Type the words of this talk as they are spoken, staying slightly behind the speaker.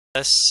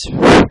Yes.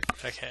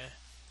 Okay.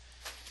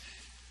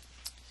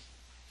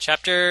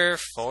 Chapter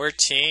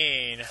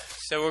 14.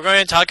 So we're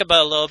going to talk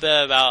about a little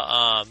bit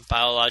about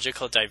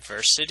biological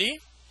diversity.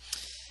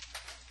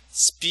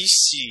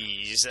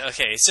 Species.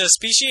 Okay, so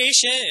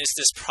speciation is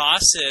this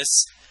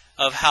process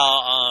of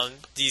how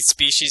these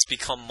species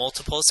become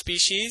multiple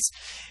species.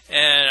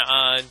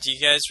 And do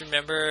you guys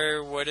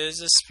remember what is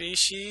a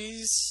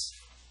species?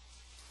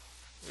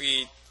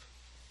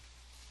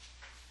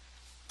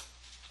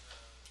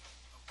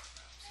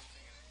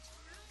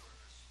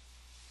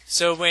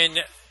 So when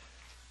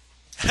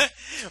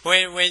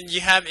when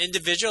you have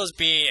individuals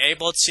being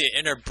able to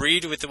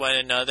interbreed with one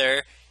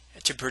another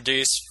to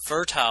produce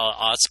fertile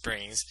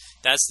offsprings,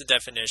 that's the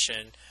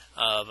definition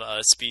of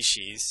a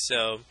species.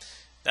 So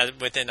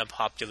that within a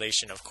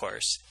population, of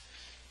course.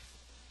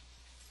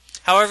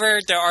 However,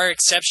 there are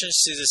exceptions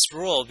to this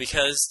rule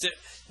because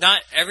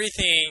not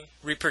everything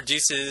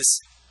reproduces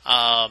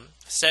has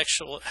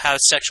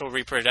sexual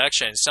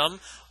reproduction. Some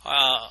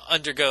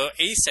undergo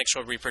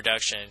asexual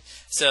reproduction.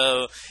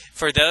 So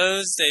for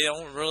those, they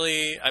don't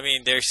really,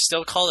 they're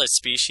still called a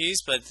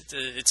species, but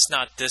it's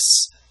not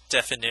this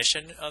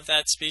definition of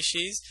that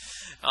species.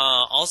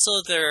 Also,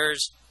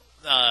 there's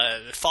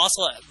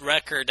fossil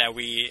record that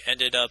we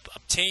ended up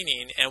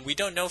obtaining, and we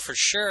don't know for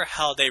sure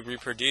how they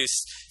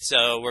reproduce.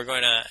 So we're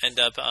going to end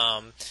up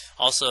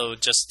also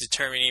just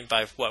determining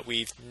by what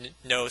we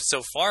know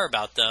so far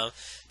about them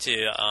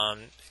to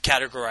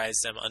categorize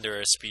them under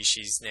a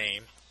species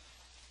name.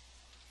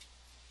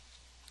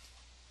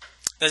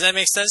 Does that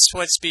make sense?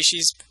 What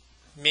species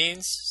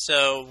means?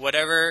 So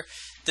whatever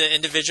the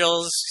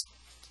individuals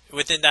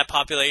within that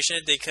population,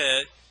 they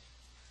could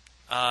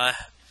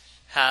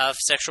have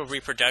sexual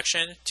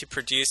reproduction to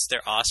produce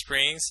their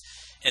offsprings,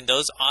 and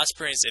those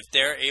offsprings, if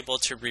they're able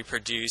to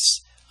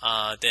reproduce,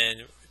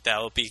 then that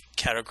will be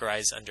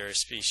categorized under a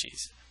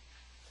species.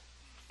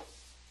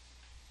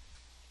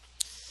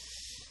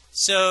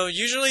 So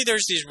usually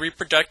there's these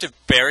reproductive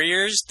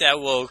barriers that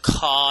will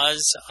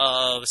cause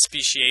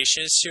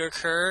speciations to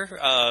occur.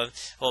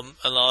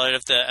 A lot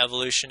of the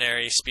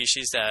evolutionary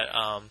species that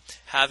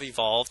have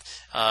evolved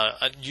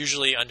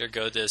usually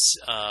undergo this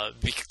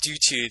due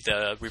to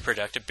the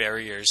reproductive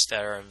barriers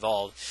that are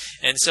involved.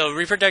 And so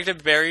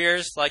reproductive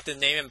barriers, like the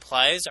name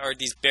implies, are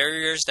these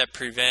barriers that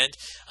prevent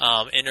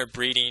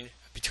interbreeding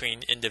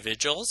between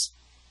individuals.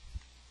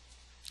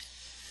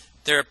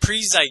 They're a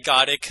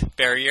prezygotic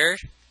barrier.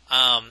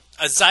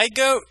 A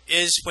zygote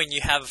is when you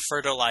have a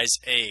fertilized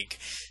egg.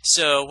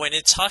 So when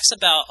it talks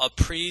about a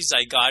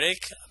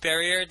prezygotic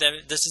barrier,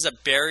 then this is a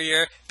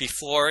barrier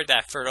before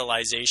that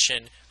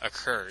fertilization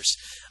occurs.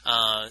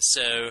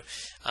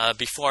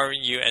 Before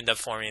you end up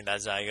forming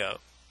that zygote.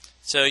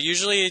 So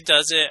usually it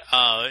does it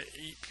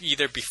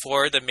either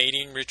before the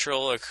mating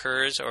ritual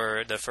occurs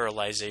or the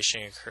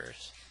fertilization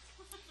occurs.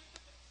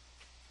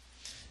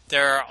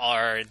 There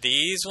are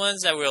these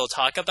ones that we'll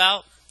talk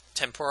about.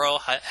 Temporal,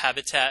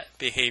 habitat,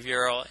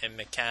 behavioral, and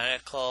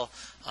mechanical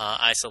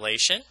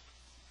isolation.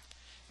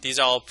 These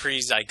are all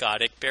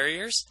prezygotic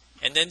barriers.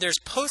 And then there's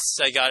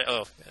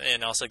post-zygotic,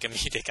 and also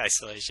gametic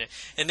isolation.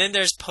 And then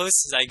there's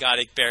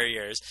post-zygotic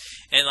barriers.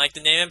 And like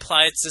the name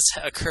implies, this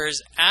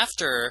occurs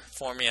after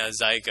forming a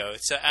zygote.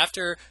 So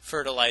after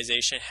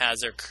fertilization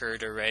has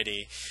occurred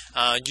already.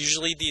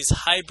 Usually these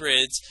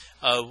hybrids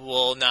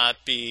will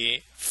not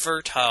be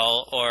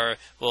fertile or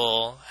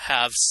will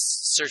have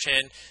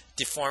certain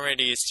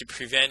deformities to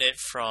prevent it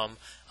from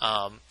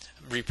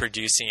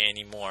reproducing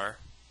anymore.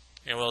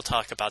 And we'll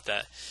talk about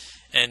that.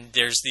 And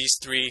there's these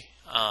three: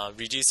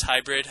 reduced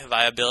hybrid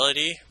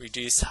viability,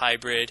 reduced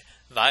hybrid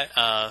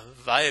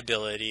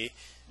viability.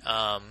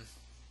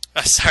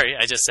 Sorry,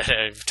 I just said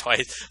it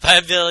twice.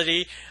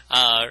 Viability,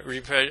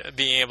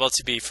 being able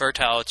to be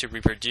fertile to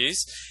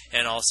reproduce,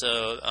 and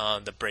also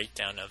the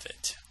breakdown of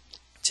it,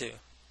 too.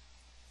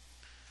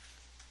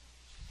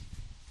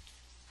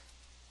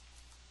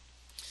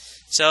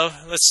 So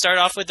let's start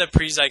off with the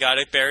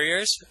prezygotic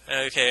barriers.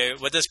 Okay,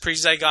 what does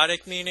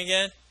prezygotic mean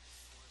again?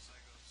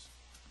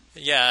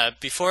 Yeah,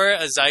 before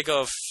a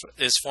zygote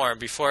is formed,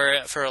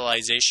 before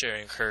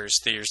fertilization occurs,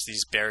 there's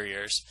these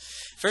barriers.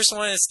 First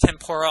one is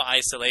temporal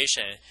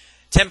isolation.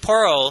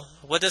 Temporal,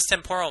 what does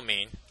temporal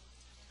mean?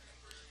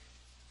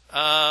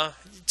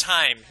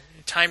 Time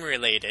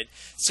related.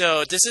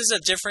 So this is a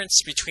difference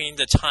between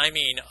the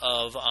timing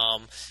of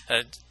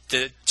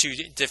the two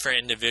different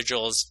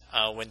individuals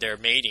when they're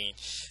mating.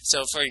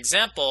 So for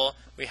example,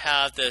 we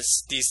have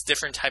these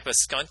different type of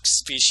skunk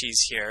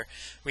species here.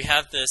 We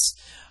have this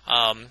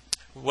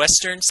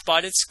western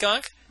spotted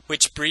skunk,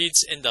 which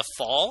breeds in the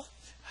fall.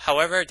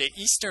 However, the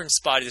eastern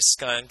spotted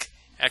skunk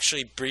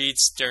actually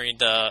breeds during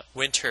the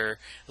winter,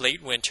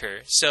 late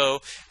winter.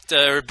 So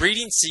the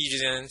breeding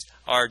seasons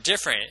are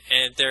different,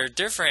 and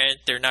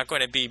they're not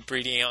going to be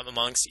breeding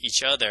amongst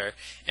each other,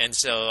 and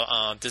so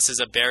this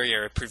is a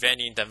barrier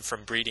preventing them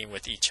from breeding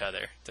with each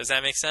other. Does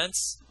that make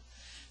sense?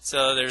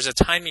 So there's a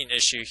timing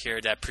issue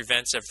here that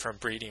prevents them from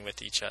breeding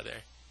with each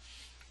other.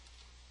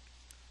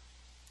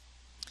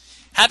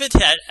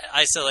 Habitat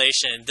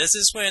isolation. This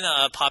is when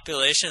a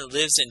population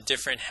lives in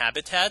different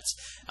habitats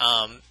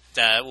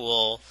that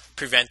will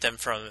prevent them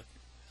from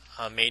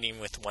mating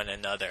with one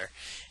another.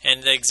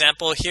 And the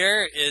example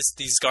here is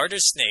these garter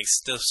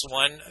snakes. This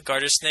one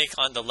garter snake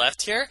on the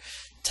left here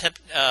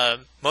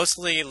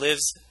mostly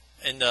lives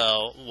in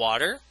the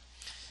water,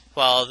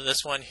 while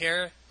this one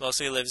here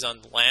mostly lives on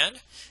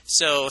land.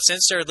 So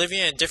since they're living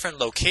in different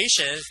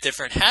locations,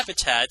 different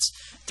habitats,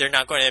 they're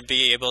not going to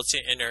be able to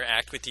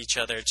interact with each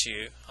other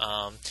to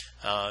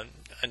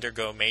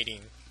undergo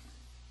mating.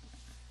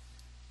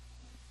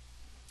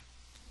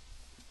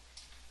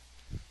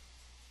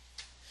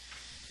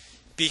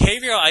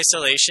 Behavioral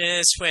isolation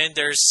is when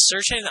there's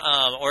certain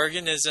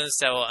organisms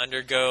that will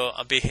undergo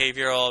a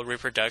behavioral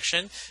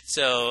reproduction.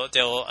 So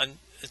they'll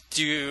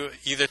do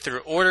either through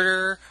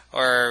order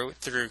or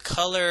through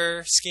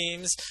color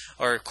schemes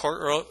or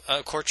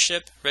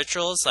courtship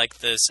rituals like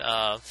this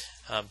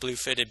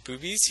blue-footed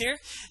boobies here,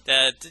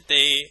 that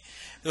they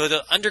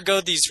will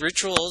undergo these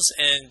rituals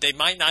and they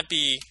might not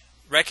be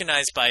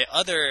recognized by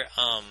other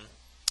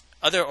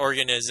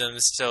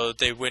organisms, so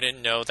they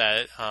wouldn't know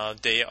that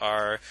they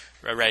are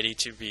ready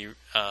to be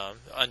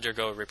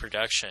undergo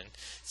reproduction.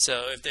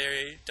 So if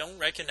they don't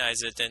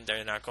recognize it, then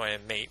they're not going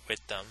to mate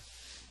with them.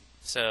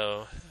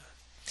 So,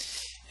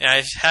 and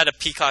I've had a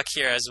peacock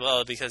here as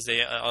well because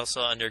they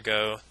also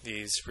undergo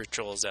these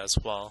rituals as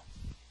well.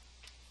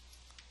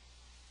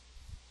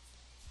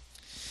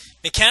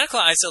 Mechanical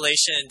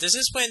isolation, this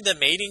is when the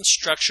mating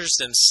structures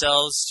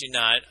themselves do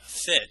not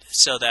fit,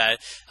 so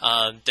that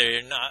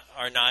they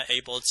are not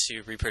able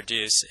to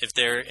reproduce. If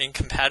they're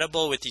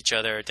incompatible with each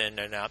other, then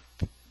they're not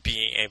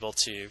being able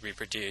to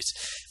reproduce.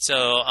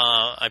 So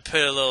I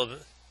put a little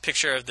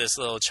picture of this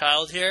little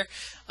child here.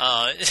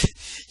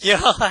 You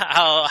know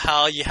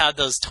how you have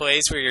those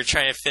toys where you're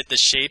trying to fit the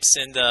shapes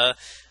in the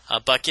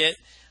bucket,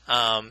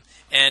 and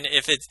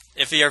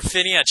if you're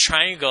fitting a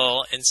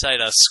triangle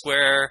inside a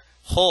square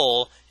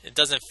hole, it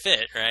doesn't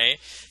fit, right?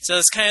 So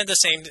it's kind of the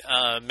same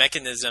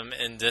mechanism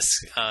in this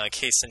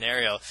case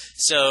scenario.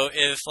 So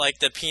if like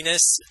the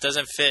penis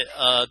doesn't fit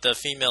the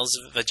female's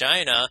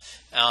vagina,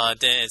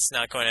 then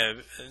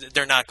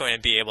they're not going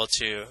to be able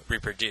to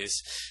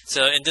reproduce.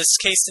 So in this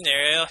case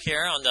scenario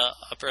here on the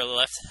upper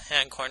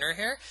left-hand corner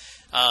here,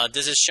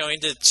 this is showing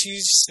the two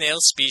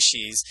snail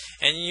species,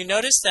 and you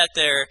notice that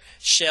their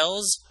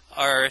shells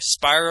are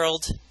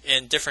spiraled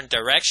in different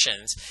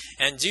directions,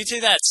 and due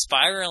to that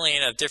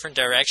spiraling of different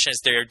directions,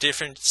 they are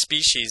different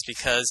species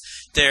because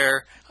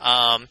their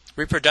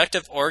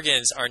reproductive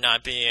organs are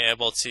not being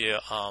able to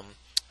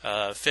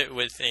fit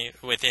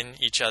within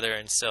each other,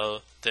 and so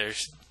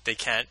they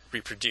can't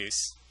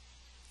reproduce.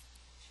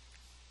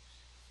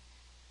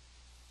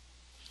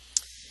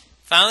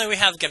 Finally, we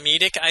have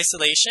gametic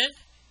isolation.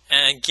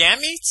 And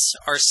gametes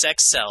are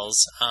sex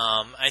cells.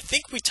 I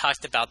think we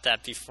talked about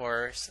that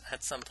before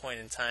at some point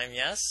in time,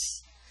 yes?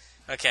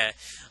 Okay.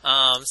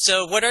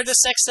 So what are the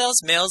sex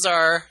cells? Males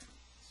are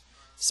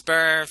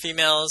sperm,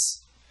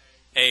 females,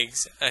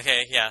 eggs.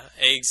 Okay, yeah,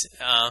 eggs.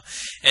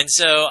 And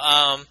so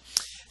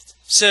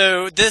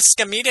this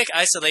gametic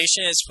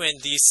isolation is when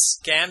these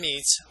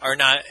gametes are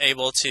not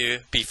able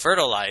to be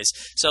fertilized.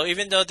 So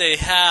even though they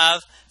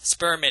have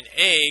sperm and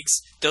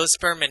eggs, those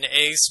sperm and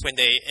eggs, when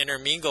they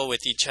intermingle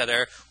with each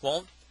other,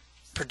 won't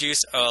produce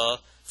a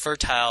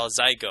fertile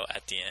zygote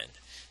at the end.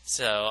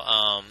 So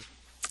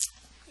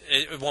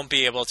it won't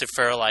be able to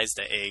fertilize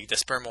the egg. The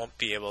sperm won't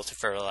be able to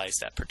fertilize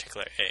that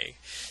particular egg.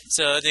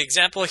 So the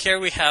example here,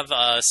 we have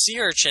a sea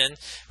urchin,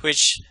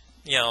 which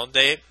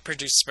they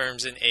produce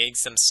sperms and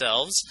eggs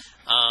themselves,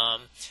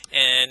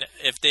 and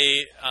if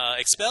they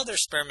expel their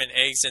sperm and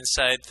eggs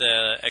inside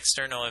the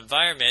external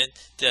environment,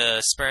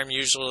 the sperm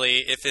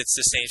usually, if it's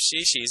the same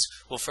species,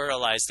 will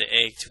fertilize the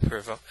egg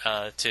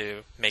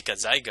to make a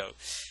zygote.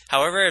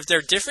 However, if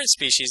they're different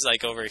species,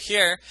 like over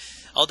here,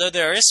 although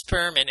there is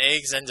sperm and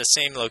eggs in the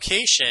same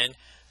location,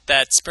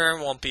 that sperm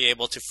won't be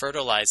able to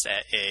fertilize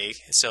that egg,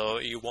 so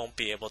you won't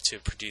be able to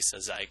produce a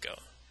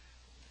zygote.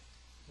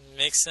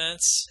 Make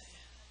sense?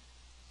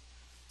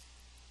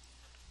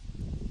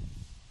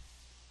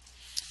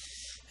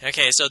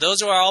 Okay, so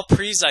those are all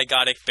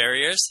pre-zygotic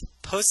barriers.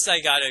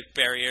 Post-zygotic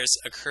barriers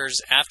occurs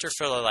after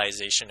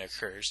fertilization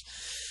occurs.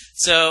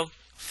 So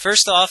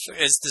first off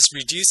is this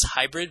reduced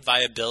hybrid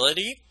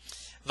viability.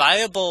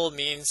 Viable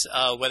means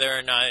whether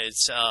or not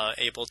it's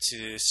able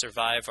to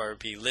survive or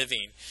be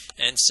living.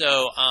 And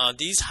so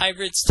these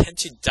hybrids tend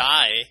to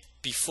die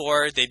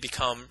before they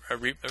become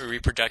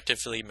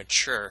reproductively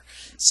mature.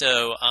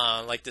 So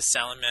like the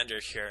salamander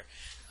here.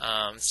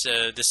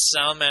 So the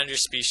salamander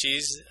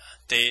species,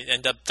 they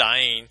end up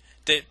dying.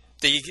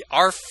 They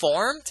are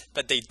formed,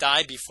 but they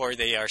die before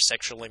they are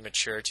sexually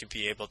mature to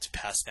be able to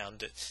pass down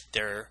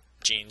their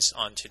genes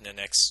onto the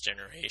next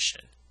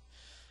generation.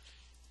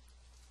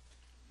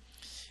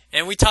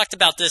 And we talked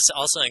about this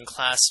also in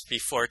class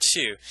before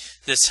too.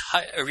 This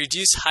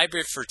reduced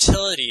hybrid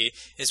fertility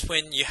is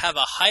when you have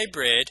a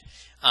hybrid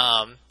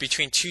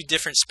between two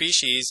different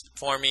species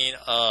forming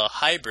a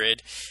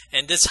hybrid,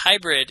 and this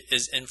hybrid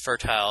is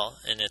infertile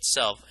in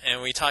itself.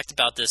 And we talked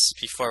about this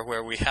before,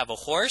 where we have a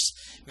horse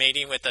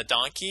mating with a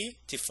donkey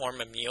to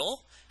form a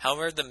mule.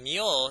 However, the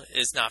mule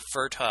is not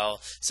fertile,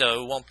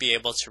 so it won't be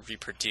able to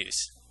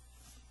reproduce.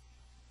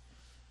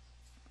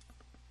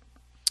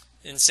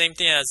 And same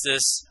thing as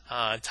this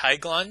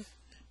tiglon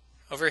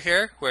over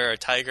here, where a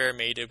tiger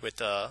mated with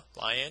a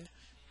lion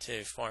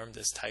to form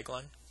this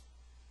tiglon.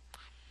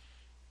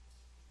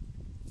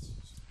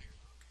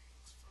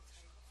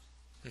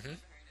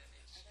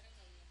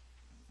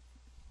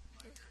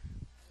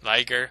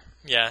 Liger,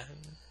 yeah.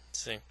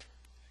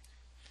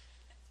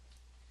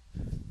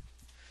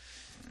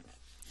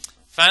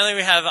 Finally,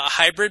 we have a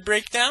hybrid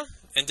breakdown,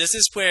 and this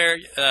is where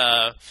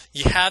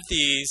you have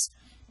these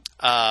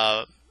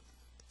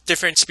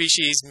different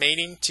species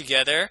mating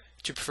together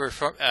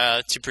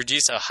to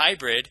produce a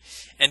hybrid,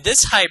 and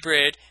this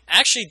hybrid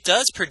actually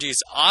does produce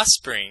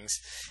offsprings.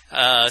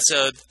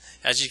 So,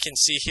 as you can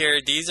see here,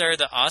 these are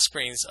the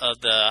offsprings of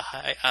the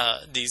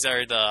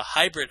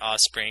hybrid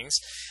offsprings.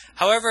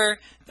 However,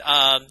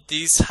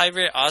 these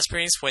hybrid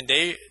offsprings, when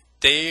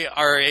they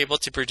are able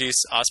to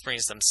produce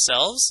offsprings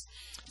themselves,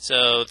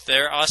 so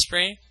their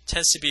offspring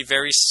tends to be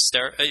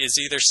is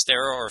either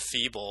sterile or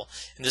feeble.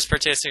 In this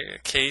particular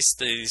case,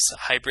 these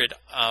hybrid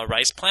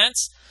rice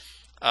plants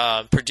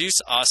produce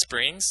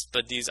offsprings,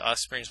 but these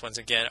offsprings, once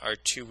again, are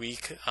too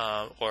weak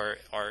or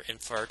are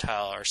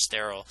infertile or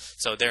sterile,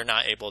 so they're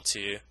not able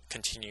to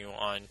continue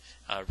on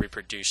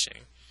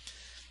reproducing.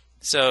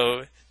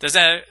 So does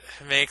that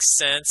make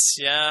sense?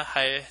 Yeah,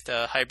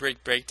 the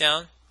hybrid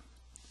breakdown.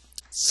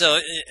 So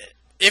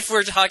if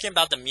we're talking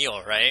about the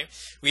mule, right?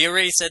 We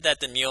already said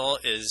that the mule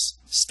is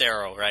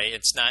sterile, right?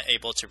 It's not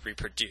able to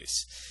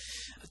reproduce.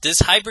 This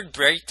hybrid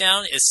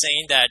breakdown is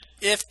saying that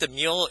if the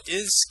mule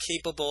is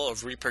capable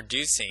of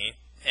reproducing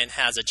and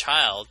has a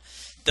child,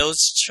 those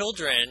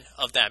children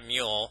of that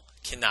mule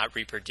cannot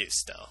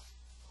reproduce, though.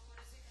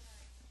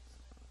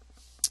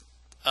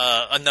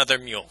 Another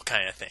mule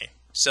kind of thing.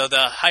 So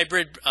the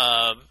hybrid,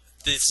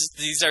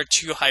 these are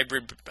two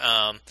hybrid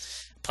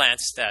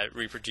plants that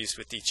reproduce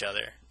with each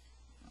other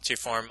to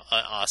form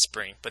an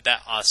offspring, but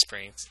that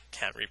offspring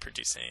can't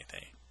reproduce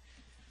anything.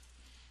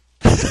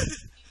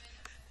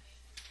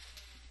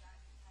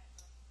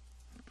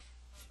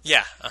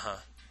 Yeah,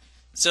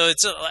 So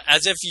it's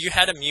as if you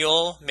had a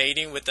mule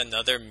mating with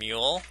another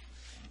mule,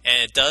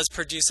 and it does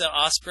produce an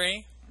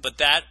offspring, but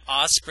that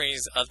offspring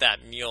of that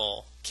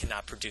mule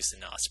cannot produce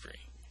an offspring.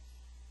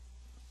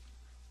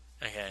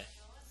 Okay.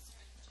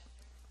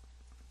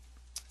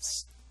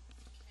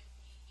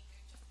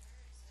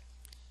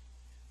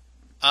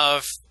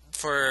 I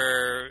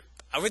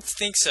would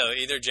think so.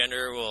 Either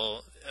gender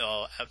will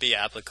be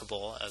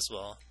applicable as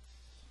well.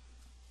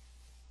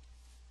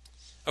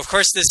 Of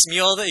course, this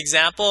mule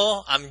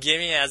example I'm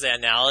giving as an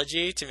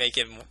analogy to make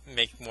it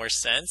make more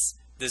sense.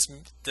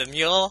 The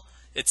mule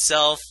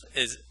itself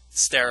is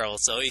sterile,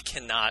 so it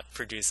cannot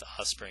produce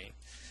offspring.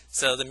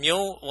 So the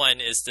mule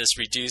one is this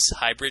reduced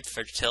hybrid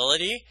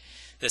fertility.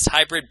 This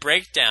hybrid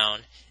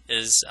breakdown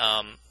is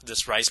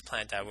this rice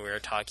plant that we were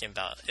talking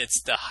about.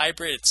 It's the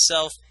hybrid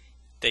itself.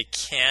 They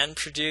can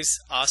produce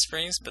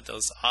offsprings, but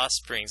those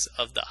offsprings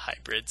of the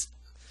hybrids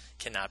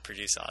cannot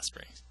produce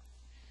offsprings.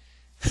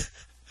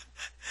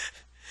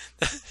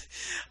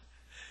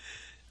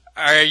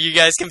 Are you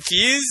guys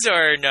confused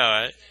or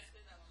no?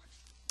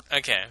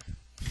 Okay.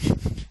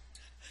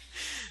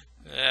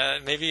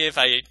 Maybe if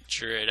I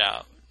drew it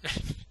out.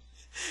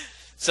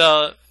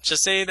 So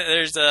just say that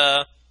there's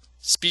a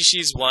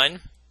species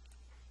 1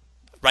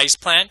 rice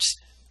plant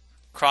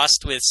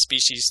crossed with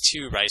species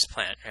 2 rice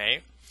plant,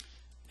 right?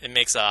 It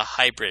makes a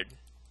hybrid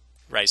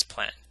rice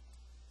plant.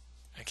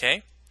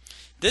 Okay?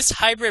 This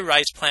hybrid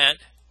rice plant,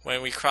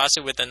 when we cross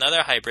it with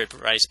another hybrid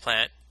rice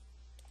plant,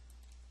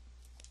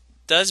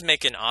 does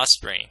make an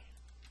offspring.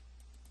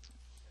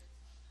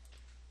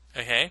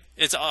 Okay?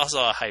 It's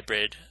also a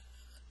hybrid,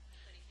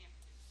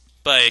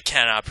 but it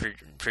cannot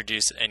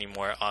produce any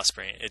more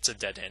offspring. It's a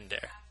dead end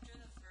there.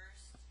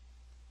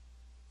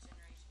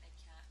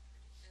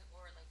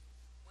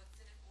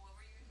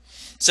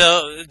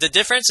 So the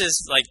difference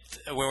is, like,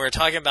 when we're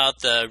talking about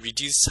the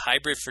reduced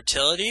hybrid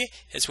fertility,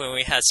 is when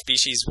we had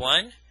species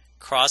 1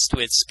 crossed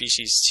with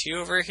species 2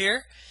 over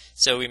here.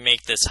 So we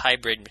make this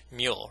hybrid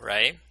mule,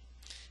 right?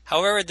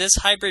 However, this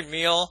hybrid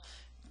mule,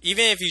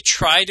 even if you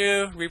try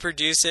to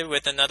reproduce it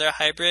with another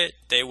hybrid,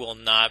 they will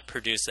not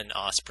produce an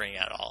offspring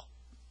at all.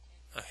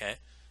 Okay?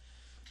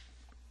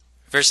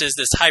 Versus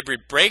this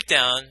hybrid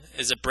breakdown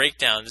is a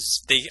breakdown.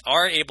 They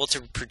are able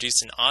to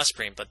produce an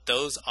offspring, but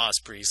those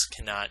offsprings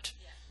cannot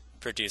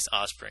produce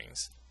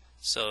offsprings.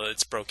 So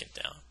it's broken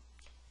down.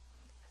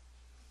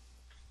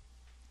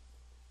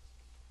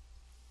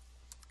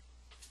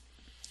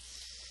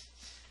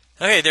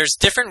 Okay, there's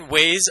different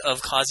ways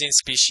of causing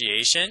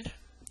speciation.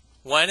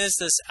 One is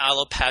this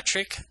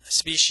allopatric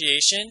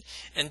speciation,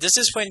 and this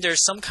is when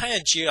there's some kind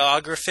of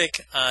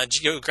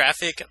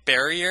geographic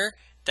barrier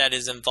that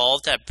is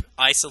involved that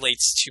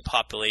isolates two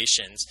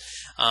populations.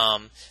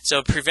 So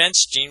it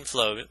prevents gene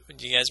flow.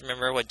 Do you guys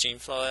remember what gene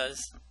flow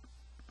is?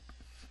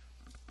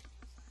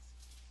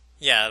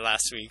 Yeah,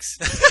 last week's.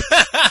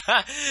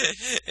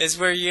 Is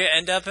where you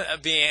end up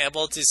being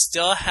able to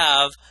still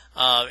have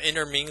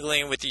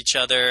intermingling with each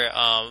other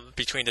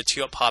between the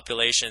two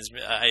populations.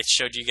 I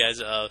showed you guys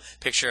a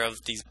picture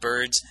of these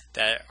birds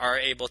that are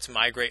able to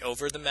migrate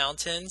over the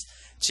mountains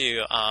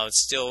to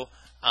still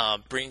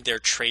bring their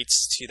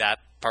traits to that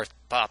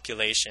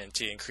population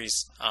to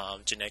increase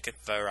genetic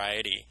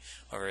variety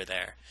over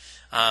there.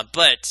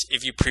 But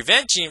if you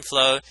prevent gene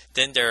flow,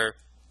 then they're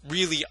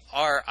really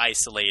are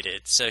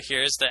isolated. So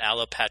here's the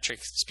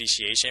allopatric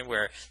speciation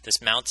where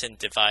this mountain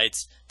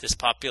divides this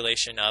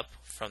population up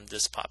from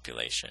this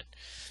population.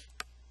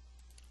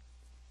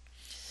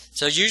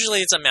 So usually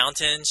it's a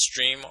mountain,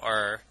 stream,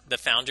 or the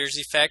founder's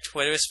effect.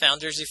 What is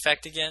founder's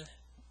effect again?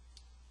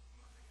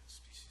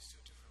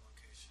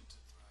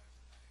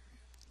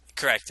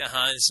 Correct.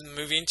 It's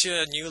moving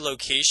to a new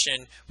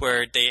location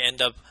where they end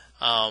up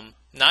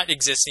not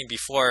existing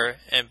before,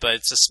 but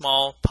it's a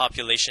small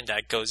population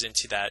that goes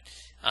into that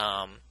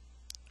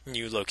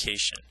new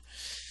location.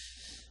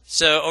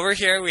 So over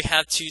here we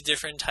have two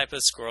different types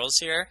of squirrels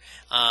here,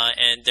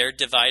 and they're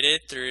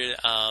divided through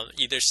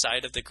either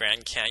side of the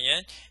Grand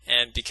Canyon,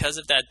 and because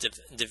of that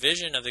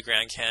division of the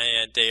Grand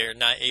Canyon, they are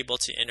not able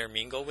to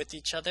intermingle with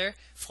each other,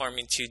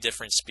 forming two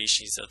different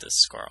species of this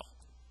squirrel.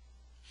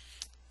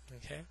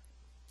 Okay.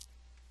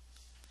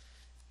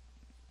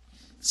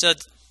 So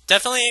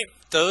definitely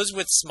those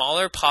with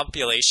smaller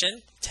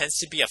population tends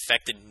to be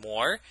affected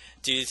more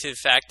due to the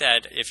fact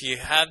that if you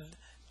have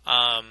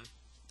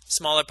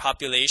smaller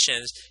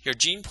populations, your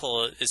gene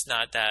pool is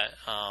not that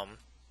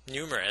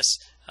numerous,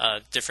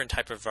 different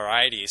type of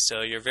varieties.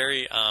 So you're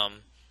very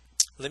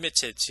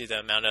limited to the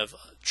amount of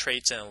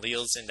traits and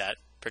alleles in that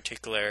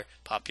particular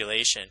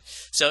population.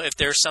 So if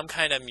there's some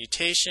kind of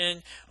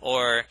mutation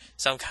or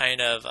some kind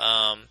of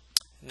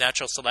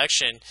natural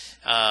selection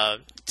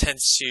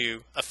tends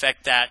to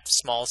affect that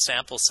small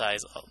sample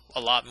size a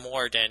lot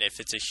more than if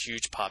it's a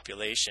huge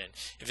population.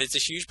 If it's a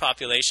huge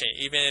population,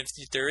 even if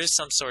there is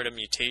some sort of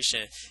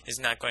mutation, it's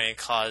not going to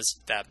cause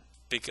that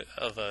big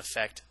of an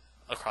effect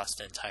across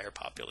the entire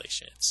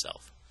population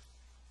itself.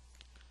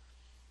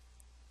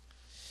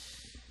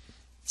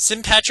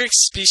 Sympatric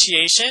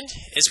speciation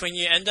is when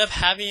you end up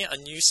having a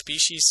new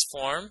species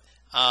form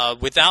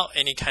without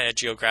any kind of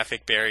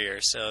geographic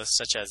barrier, so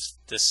such as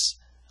this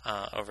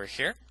over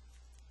here.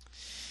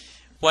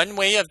 One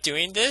way of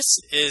doing this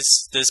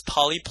is this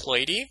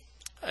polyploidy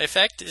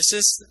effect. This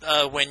is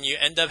when you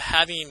end up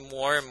having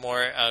more and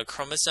more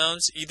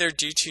chromosomes, either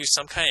due to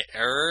some kind of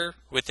error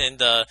within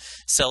the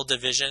cell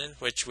division,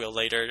 which we'll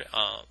later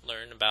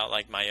learn about,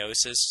 like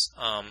meiosis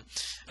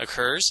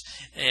occurs,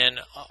 and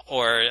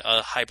or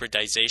a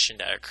hybridization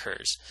that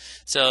occurs.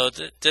 So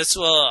this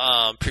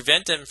will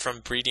prevent them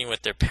from breeding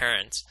with their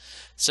parents.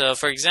 So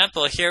for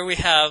example, here we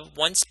have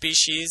one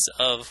species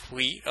of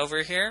wheat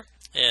over here,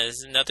 and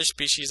there's another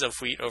species of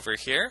wheat over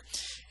here.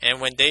 And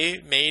when they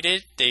mate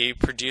it, they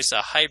produce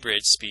a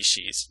hybrid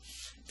species.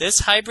 This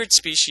hybrid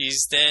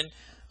species then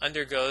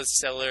undergoes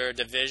cellular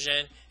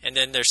division, and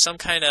then there's some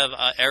kind of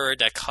error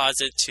that causes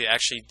it to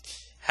actually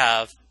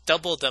have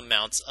double the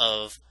amounts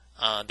of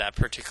that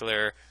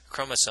particular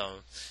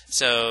chromosome.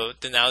 So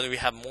then now we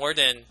have more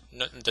than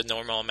the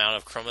normal amount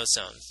of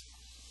chromosomes.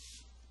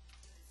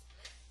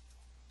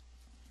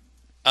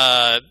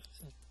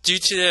 Due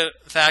to the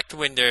fact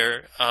when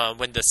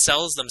the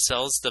cells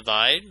themselves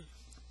divide,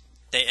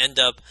 they end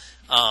up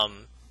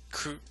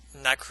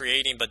not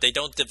creating, but they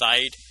don't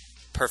divide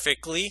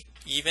perfectly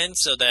even,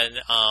 so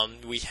then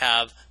we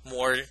have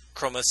more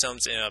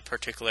chromosomes in a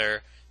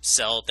particular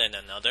cell than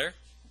another.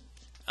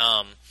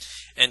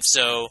 And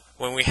so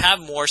when we have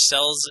more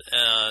cells,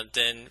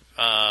 then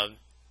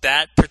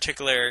that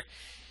particular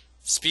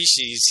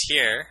species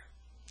here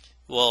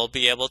will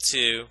be able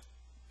to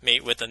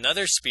mate with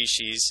another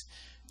species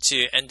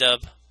to end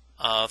up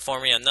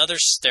forming another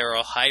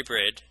sterile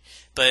hybrid.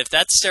 But if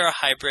that sterile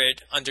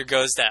hybrid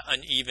undergoes that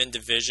uneven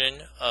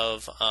division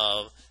of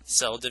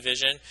cell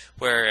division,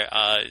 where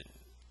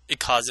it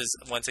causes,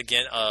 once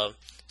again, a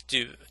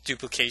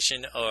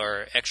duplication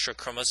or extra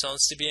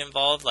chromosomes to be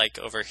involved, like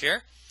over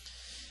here,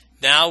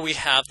 now we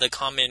have the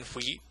common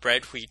wheat,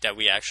 bread wheat that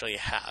we actually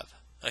have.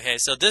 Okay,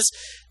 so this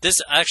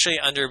actually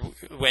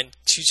underwent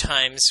 2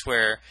 times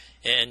where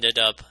it ended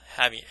up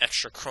having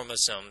extra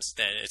chromosomes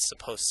than it's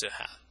supposed to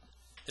have.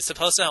 It's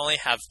supposed to only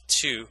have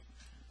 2,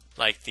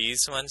 like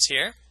these ones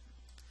here.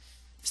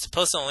 It's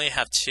supposed to only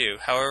have 2.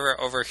 However,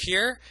 over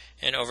here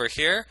and over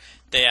here,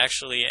 they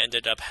actually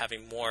ended up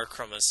having more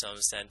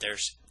chromosomes than they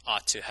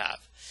ought to have,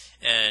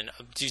 and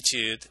due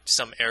to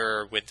some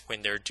error when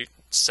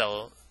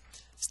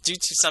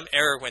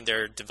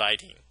they're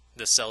dividing,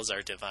 the cells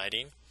are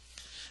dividing.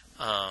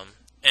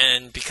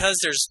 And because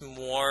there's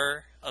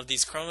more of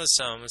these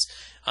chromosomes,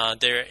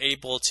 they're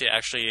able to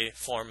actually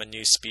form a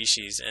new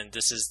species, and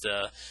this is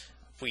the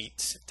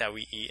wheat that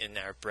we eat in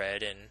our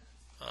bread. And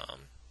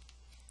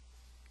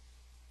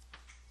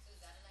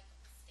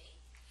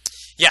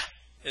yeah,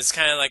 it's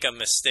kind of like a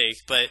mistake,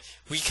 but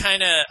we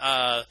kind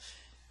of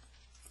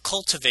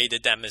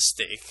cultivated that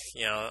mistake.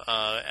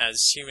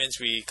 As humans,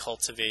 we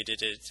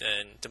cultivated it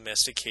and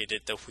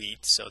domesticated the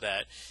wheat so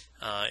that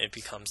it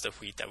becomes the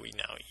wheat that we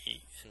now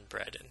eat in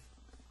bread. And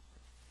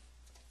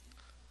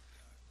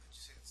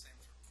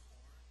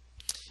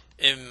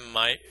it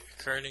might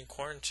occur in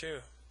corn too.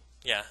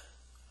 Yeah,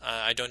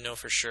 I don't know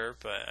for sure,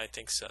 but I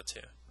think so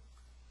too.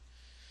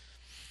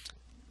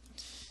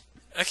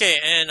 Okay,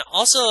 and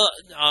also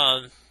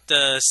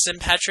the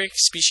sympatric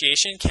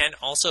speciation can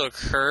also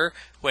occur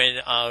when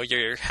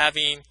you're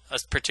having a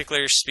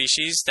particular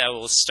species that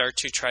will start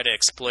to try to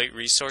exploit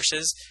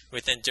resources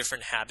within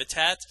different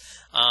habitats.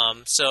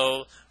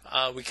 So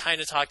we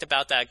kind of talked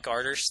about that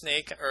garter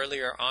snake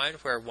earlier on,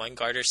 where one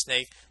garter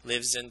snake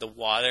lives in the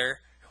water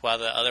while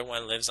the other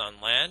one lives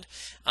on land.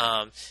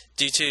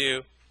 Due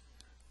to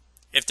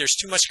if there's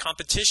too much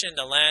competition in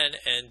the land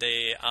and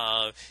they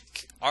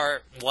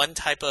are one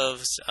type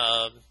of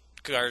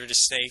garter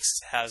snakes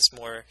has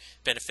more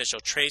beneficial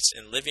traits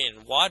in living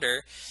in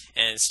water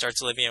and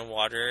starts living in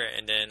water,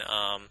 and then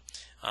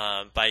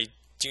by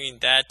doing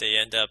that they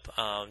end up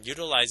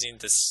utilizing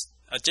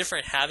a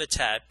different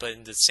habitat but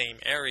in the same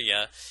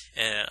area,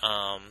 and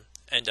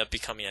end up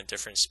becoming a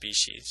different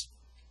species.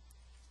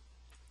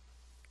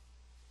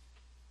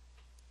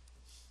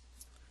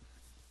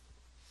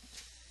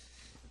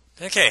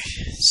 Okay,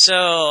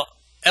 so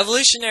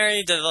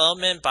evolutionary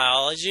development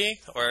biology,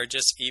 or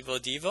just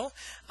evo-devo,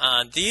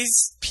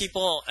 these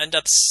people end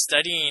up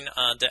studying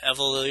the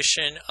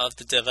evolution of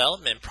the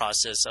development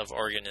process of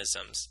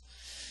organisms.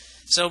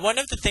 So one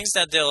of the things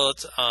that they'll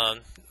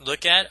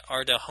look at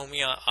are the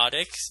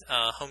homeotics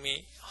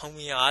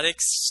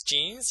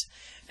genes,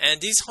 and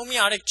these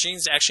homeotic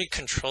genes actually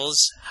controls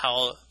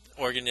how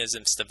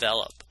organisms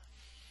develop.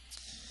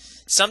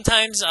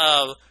 Sometimes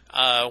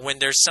when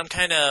there's some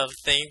kind of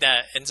thing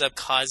that ends up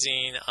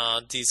causing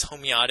these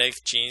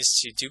homeotic genes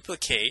to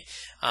duplicate,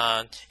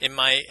 it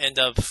might end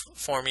up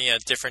forming a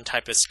different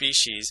type of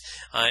species.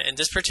 In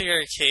this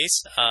particular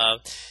case,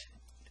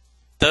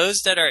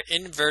 those that are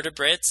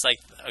invertebrates, like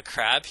a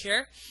crab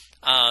here,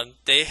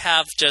 they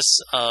have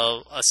just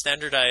a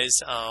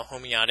standardized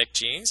homeotic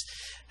genes.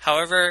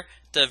 However,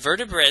 the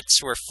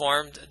vertebrates were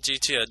formed due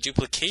to a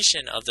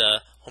duplication of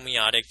the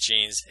homeotic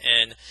genes,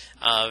 and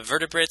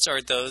vertebrates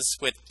are those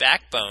with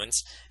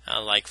backbones,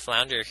 like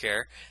flounder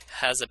here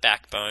has a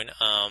backbone,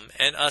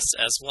 and us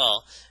as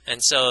well.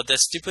 And so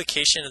this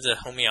duplication of the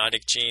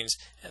homeotic genes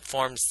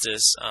forms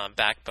this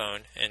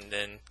backbone, and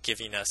then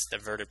giving us the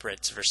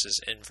vertebrates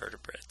versus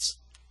invertebrates.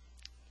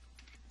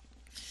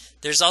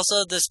 There's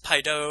also this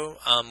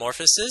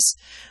paidomorphosis.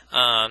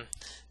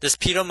 This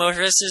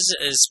paidomorphosis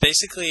is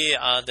basically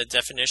the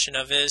definition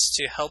of it is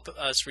to help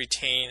us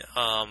retain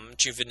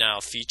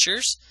juvenile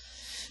features.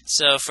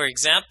 So, for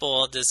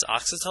example, this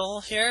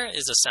oxytol here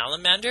is a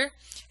salamander,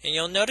 and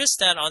you'll notice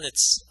that on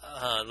its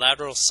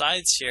lateral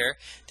sides here,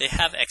 they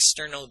have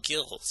external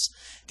gills.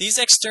 These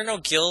external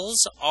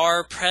gills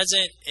are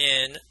present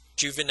in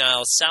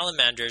juvenile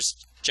salamanders,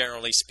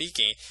 generally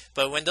speaking,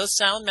 but when those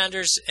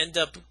salamanders end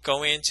up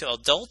going into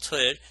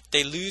adulthood,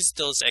 they lose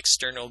those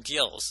external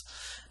gills.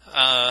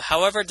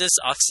 However, this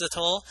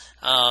oxytol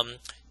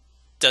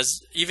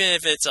even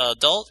if it's an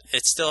adult,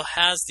 it still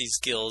has these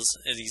gills,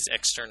 these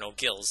external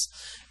gills.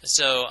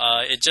 So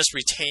it just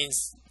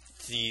retains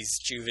these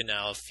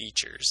juvenile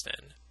features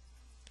then.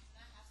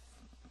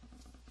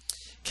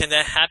 Can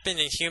that happen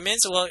in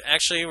humans? Well,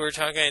 actually, we're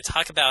going to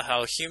talk about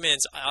how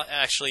humans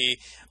actually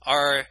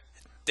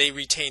they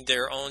retain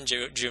their own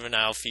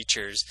juvenile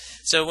features.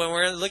 So when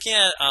we're looking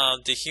at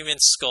the human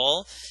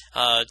skull,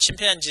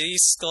 chimpanzee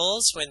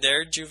skulls, when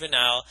they're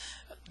juvenile,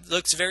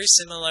 looks very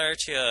similar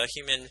to a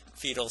human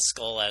fetal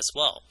skull as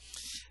well.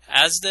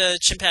 As the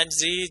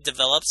chimpanzee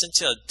develops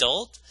into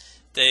adult,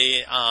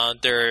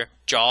 their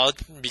jaw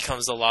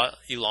becomes a lot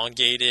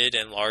elongated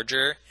and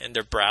larger, and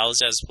their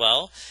brows as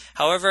well.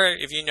 However,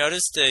 if you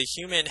notice the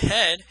human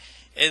head,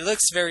 it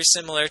looks very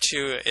similar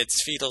to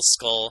its fetal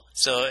skull.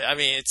 So, I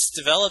mean, it's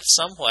developed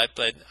somewhat,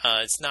 but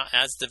it's not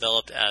as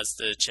developed as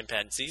the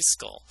chimpanzee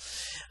skull.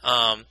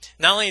 Not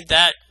only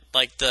that,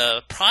 like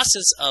the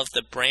process of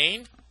the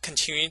brain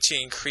continuing to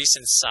increase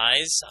in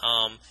size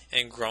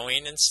and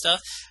growing and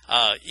stuff,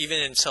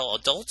 even until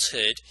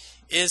adulthood,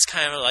 is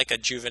kind of like a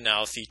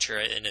juvenile feature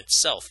in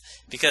itself.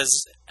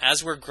 Because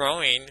as we're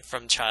growing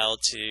from child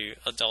to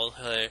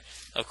adulthood,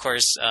 of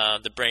course,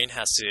 the brain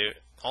has to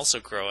also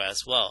grow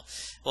as well.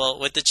 Well,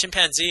 with the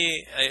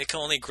chimpanzee, it can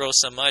only grow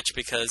so much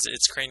because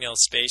its cranial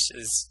space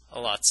is a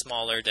lot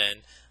smaller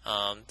than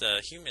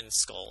the human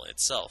skull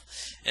itself.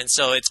 And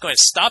so it's going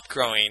to stop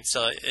growing.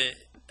 So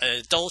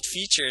adult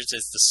features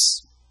is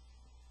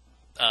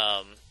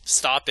the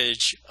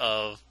stoppage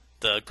of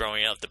the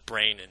growing of the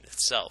brain in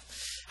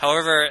itself.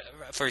 However,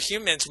 for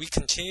humans, we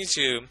continue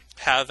to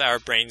have our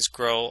brains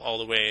grow all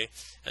the way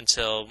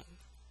until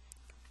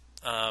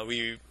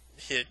we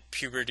hit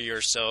puberty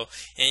or so,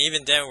 and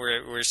even then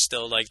we're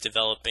still like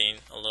developing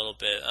a little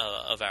bit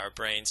of our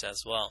brains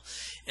as well,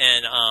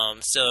 and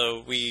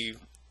so we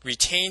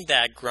retain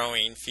that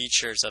growing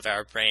features of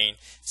our brain.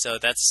 So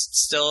that's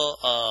still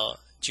a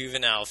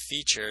juvenile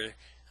feature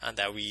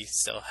that we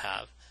still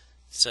have.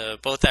 So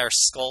both our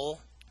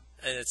skull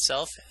in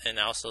itself and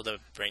also the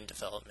brain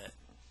development.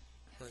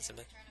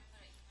 Elizabeth?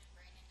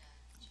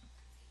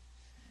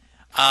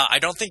 I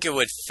don't think it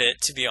would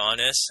fit, to be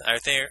honest. I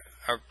think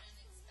our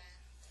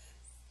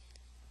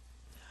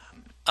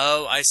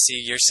Oh, I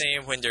see. You're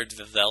saying when they're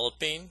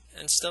developing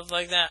and stuff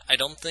like that. I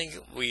don't think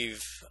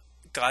we've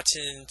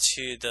gotten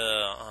to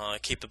the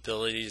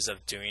capabilities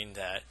of doing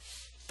that.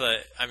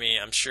 But I mean,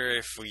 I'm sure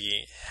if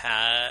we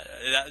had,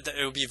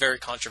 it would be very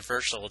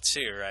controversial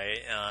too, right?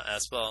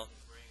 As well.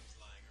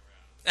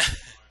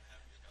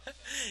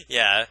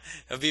 Yeah, it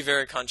would be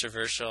very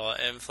controversial,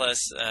 and plus,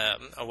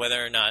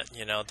 whether or not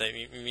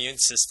the immune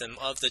system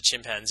of the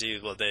chimpanzee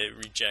will they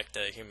reject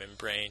the human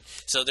brain.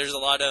 So there's a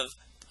lot of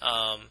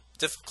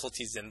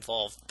difficulties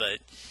involved, but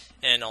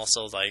and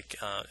also like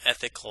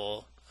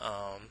ethical,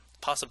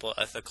 possible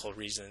ethical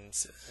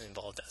reasons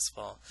involved as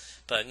well.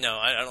 But no,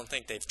 I don't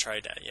think they've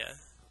tried that yet.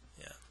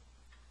 Yeah,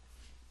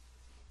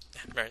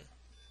 right.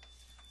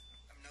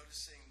 I'm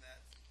noticing that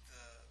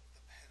the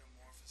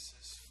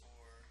metamorphosis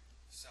for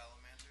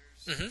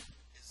salamanders Mm-hmm.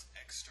 is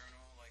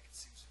external, like it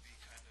seems to be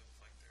kind of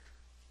like their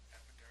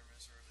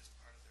epidermis or at least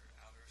part of their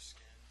outer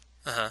skin.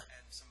 Uh-huh.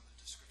 And some of the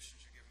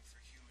descriptions you're giving for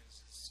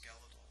humans is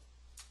skeletal.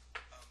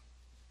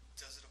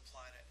 Does it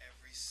apply to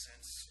every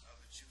sense of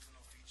a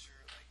juvenile feature?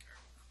 Like, or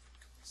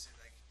could we say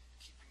like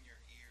keeping your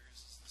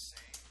ears is the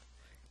same?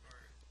 Like, or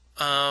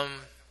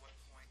Um. at what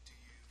point do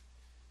you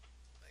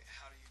like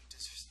how do you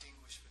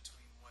distinguish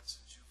between what's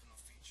a juvenile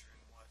feature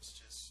and what's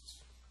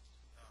just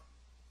I don't know,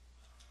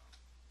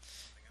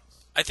 something else?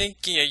 I think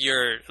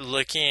you're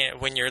looking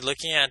when you're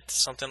looking at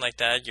something like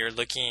that, you're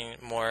looking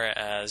more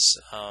as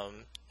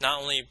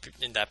not only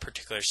in that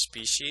particular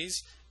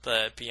species,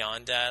 but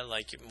beyond that,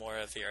 like more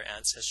of your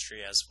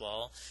ancestry as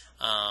well,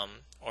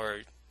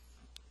 or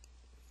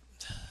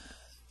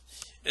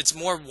it's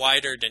more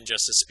wider than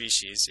just a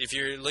species. If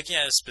you're looking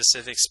at a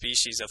specific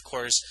species, of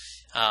course,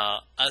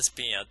 us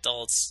being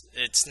adults,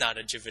 it's not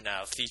a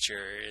juvenile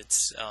feature.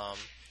 It's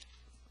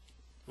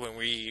when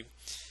we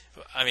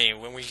I mean,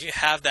 when we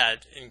have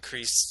that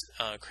increased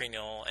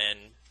cranial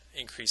and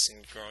increase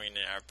in growing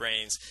in our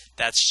brains,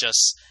 that's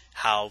just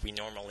how we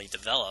normally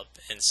develop,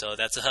 and so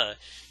that's a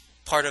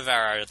part of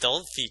our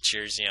adult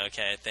features,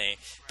 kind of thing.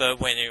 But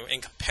when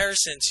in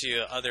comparison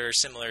to other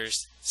similar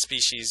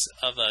species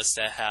of us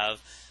that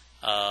have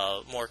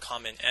more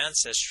common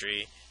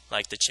ancestry,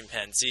 like the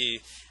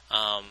chimpanzee,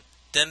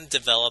 them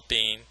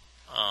developing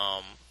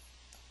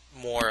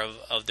more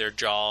of their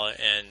jaw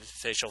and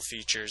facial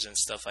features and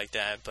stuff like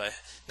that, but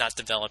not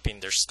developing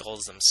their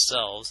skulls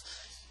themselves.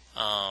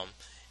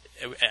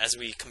 As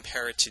we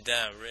compare it to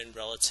them, in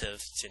relative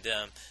to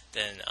them,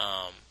 then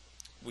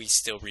we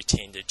still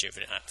retain the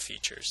juvenile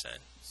features then.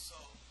 So,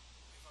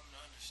 if I'm to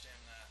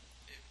understand that,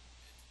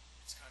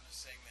 it's kind of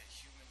saying that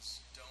humans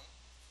don't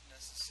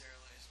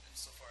necessarily,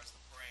 insofar as the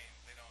brain,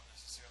 they don't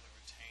necessarily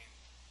retain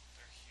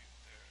their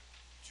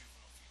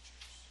juvenile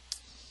features.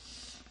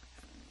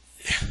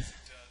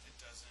 It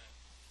doesn't.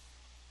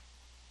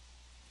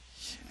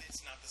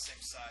 It's not the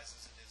same size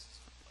as it is as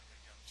like a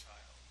young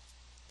child.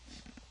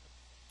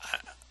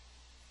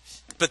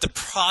 But the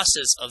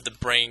process of the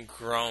brain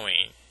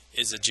growing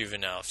is a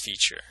juvenile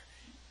feature.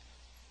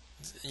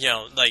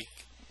 Like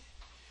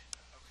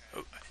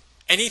Okay.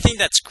 anything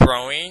that's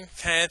growing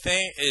kind of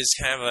thing is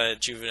kind of a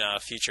juvenile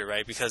feature,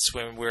 right? Because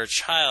when we're a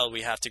child,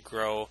 we have to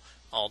grow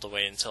all the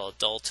way until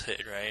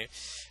adulthood, right?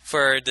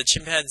 For the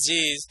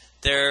chimpanzees,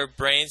 their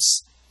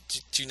brains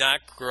do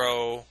not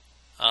grow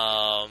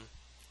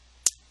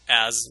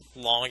as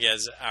long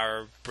as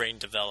our brain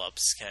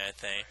develops, kind of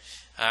thing.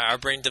 Our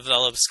brain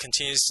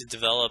continues to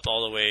develop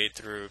all the way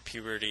through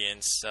puberty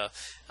and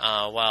stuff.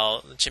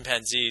 While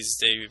chimpanzees,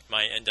 they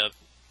might end up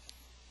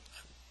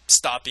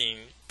stopping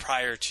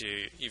prior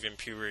to even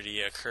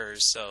puberty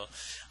occurs. So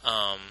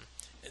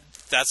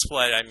that's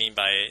what I mean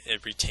by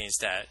it retains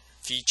that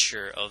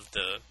feature of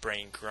the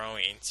brain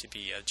growing to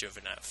be a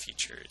juvenile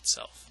feature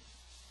itself.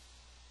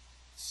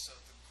 So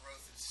the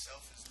growth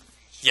itself is the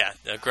feature. Yeah,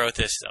 the growth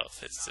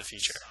itself is the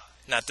feature,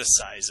 not the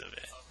size of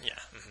it. Okay.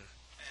 Yeah. Mm-hmm.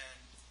 And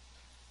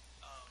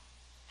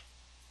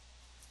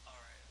all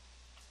right,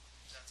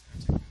 that's gonna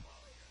take me a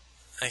while to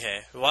get. Okay.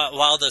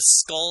 While the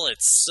skull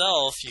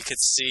itself, you could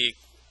see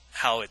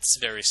how it's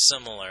very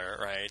similar,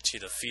 right, to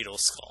the fetal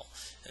skull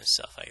and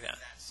stuff like that.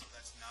 So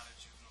that's not a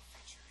juvenile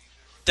feature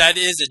either. That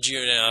is a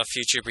juvenile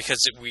feature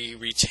because we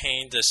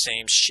retain the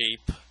same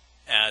shape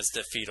as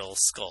the fetal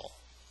skull,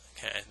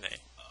 kind of thing.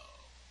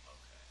 Oh,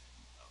 okay.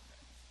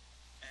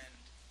 And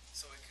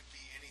so it could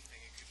be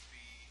anything. It could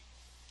be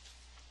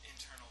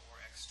internal or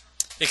external.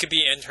 It could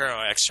be internal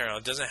or external.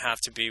 It doesn't have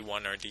to be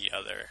one or the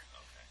other.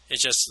 Okay. it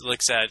just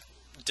looks at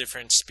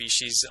different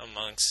species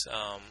amongst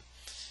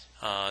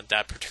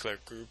that particular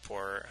group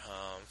or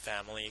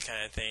family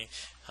kind of thing,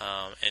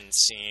 and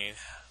seeing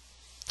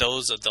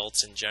those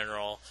adults in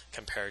general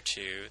compared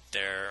to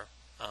their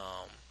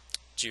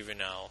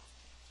juvenile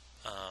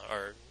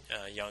or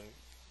young.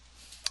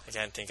 I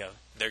can't think of.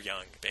 They're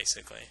young,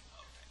 basically. Okay.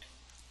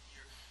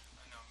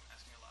 I know I'm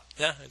asking a lot.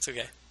 Yeah, it's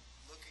okay.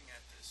 Looking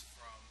at this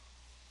from,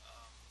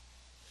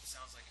 it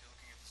sounds like you're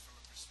looking at this from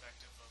a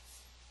perspective of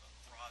a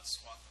broad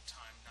swath of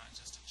time, not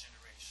just a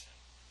generation,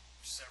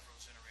 several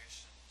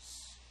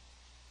generations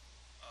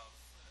of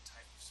a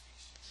type of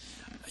species.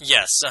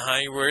 Yes,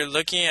 we're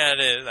looking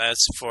at it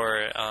as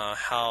for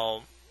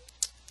how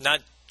not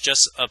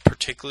just a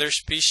particular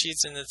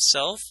species in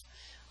itself,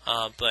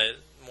 but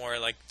more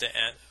like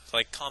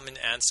like common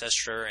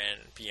ancestor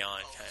and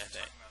beyond kind of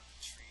thing. Talking about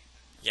the tree,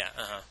 Yeah,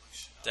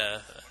 evolution of the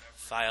whatever.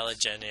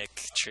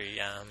 phylogenetic tree.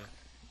 Gotcha.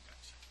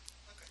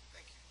 Okay,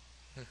 thank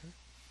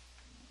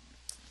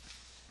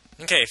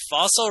you. Okay,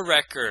 fossil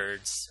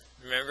records.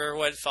 Remember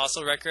what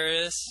fossil record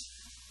is?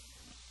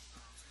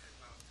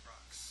 About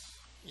rocks.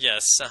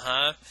 Yes,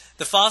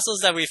 the fossils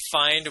that we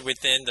find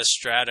within the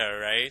strata,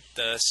 right?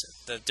 The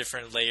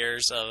different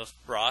layers of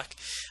rock.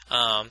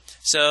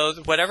 So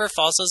whatever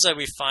fossils that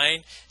we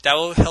find, that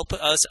will help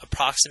us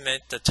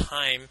approximate the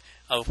time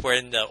of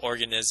when the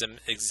organism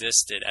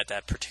existed at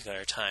that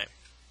particular time.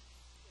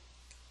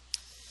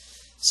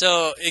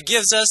 So it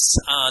gives us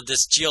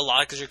this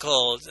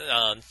geological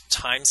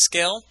time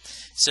scale.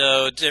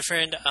 So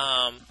different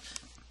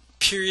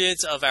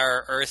periods of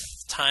our Earth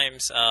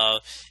times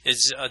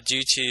is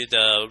due to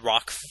the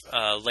rock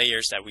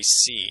layers that we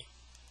see.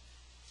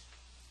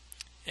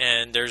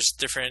 And there's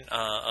different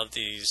of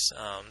these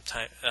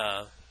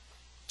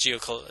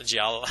geological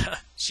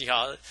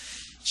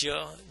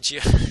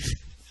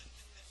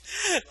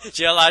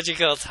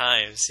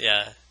times,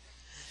 yeah.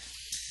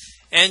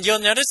 And you'll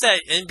notice that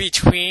in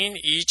between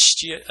each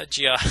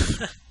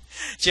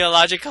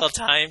geological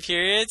time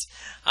periods,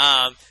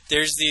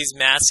 there's these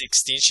mass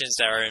extinctions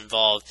that are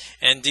involved.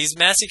 And these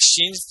mass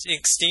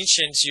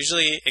extinctions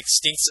usually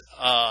extinct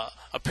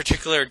a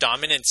particular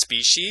dominant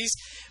species,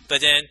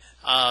 but then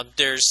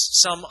there's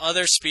some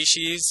other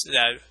species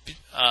that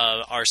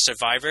are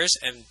survivors,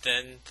 and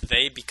then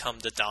they become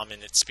the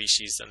dominant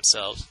species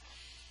themselves.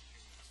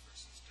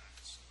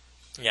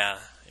 Yeah,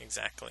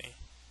 exactly.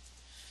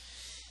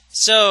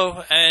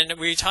 So, and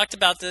we talked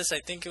about this, I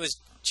think it was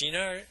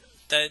Gina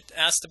that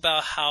asked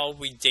about how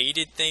we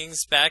dated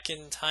things back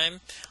in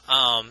time.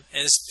 And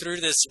it's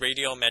through this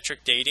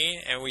radiometric dating.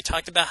 And we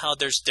talked about how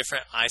there's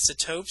different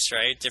isotopes,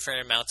 right?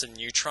 Different amounts of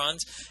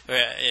neutrons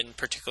in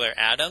particular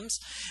atoms.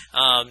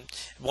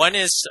 One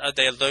is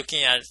they're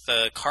looking at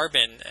the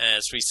carbon,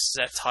 as we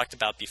talked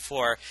about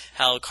before,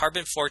 how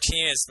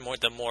carbon-14 is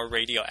the more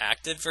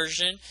radioactive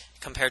version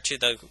compared to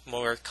the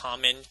more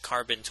common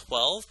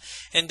carbon-12.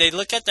 And they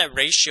look at that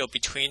ratio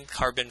between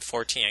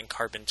carbon-14 and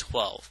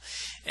carbon-12.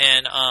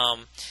 And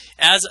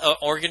as an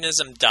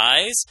organism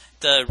dies,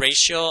 the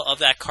ratio of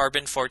that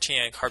carbon-14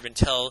 and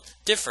carbon-12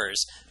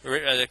 differs.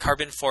 The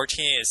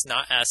carbon-14 is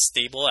not as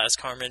stable as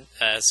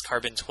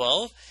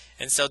carbon-12,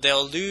 and so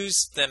they'll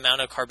lose the amount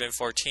of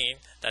carbon-14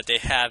 that they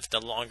have the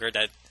longer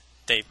that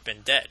they've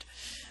been dead.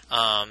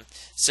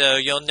 So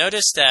you'll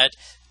notice that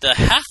the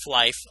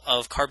half-life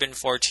of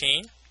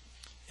carbon-14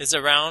 is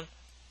around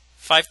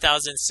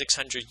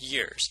 5,600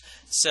 years.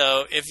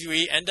 So if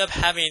we end up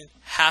having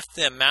half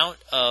the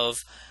amount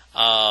of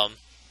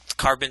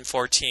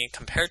carbon-14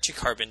 compared to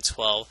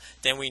carbon-12,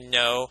 then we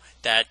know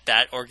that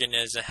that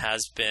organism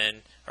has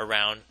been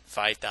around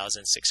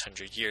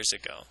 5,600 years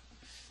ago.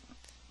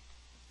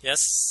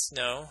 Yes?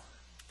 No?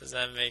 Does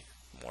that make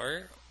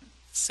more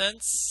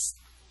sense?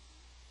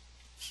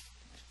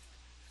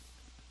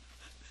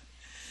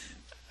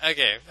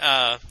 Okay.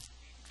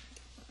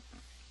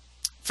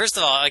 First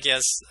of all, I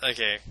guess,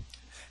 okay,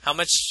 how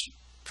much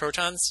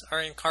protons are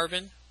in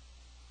carbon?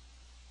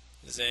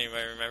 Does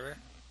anybody remember?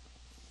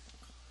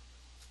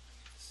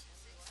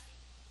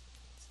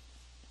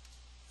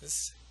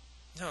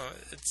 No,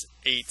 it's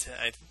 8.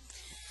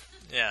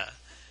 Yeah.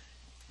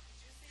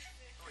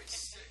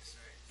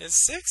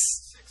 It's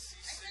 6?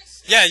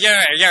 Yeah, you're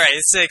right,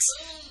 it's 6.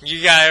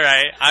 You got it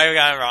right, I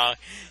got it wrong.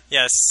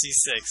 Yes,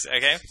 C6,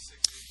 okay?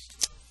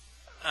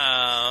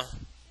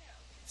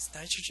 Is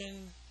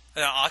nitrogen?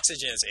 No,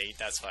 oxygen is 8,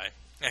 that's fine.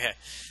 Okay,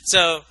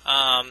 so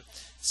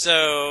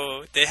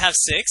they have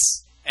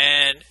 6,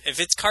 and if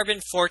it's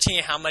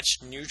carbon-14, how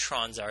much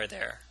neutrons are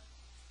there?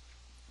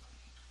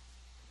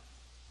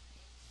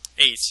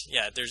 8,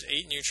 yeah, there's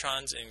 8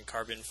 neutrons in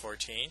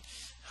carbon-14.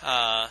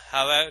 How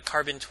about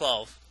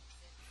carbon-12?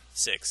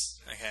 6,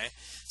 okay?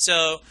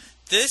 So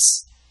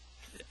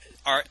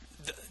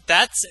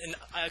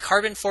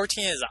carbon-14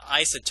 is an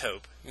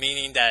isotope,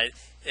 meaning that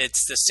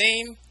it's the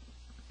same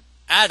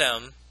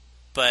atom,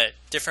 but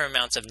different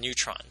amounts of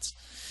neutrons.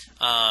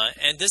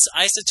 And this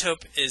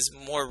isotope is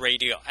more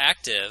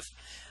radioactive,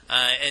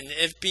 and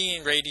if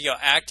being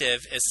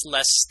radioactive, it's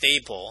less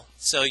stable.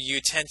 So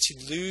you tend to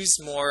lose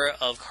more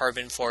of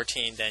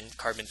carbon-14 than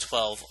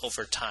carbon-12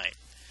 over time.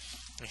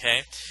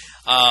 Okay,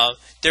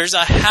 there's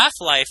a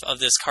half-life of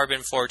this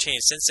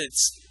carbon-14 since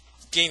it's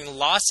getting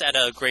lost at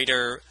a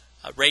greater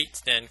rate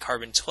than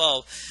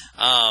carbon-12.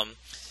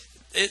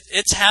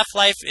 Its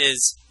half-life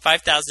is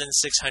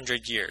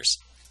 5,600 years,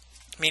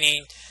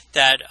 meaning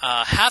that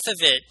half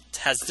of it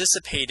has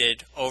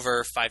dissipated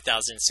over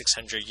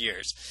 5,600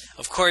 years.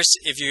 Of course,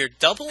 if you're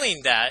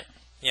doubling that,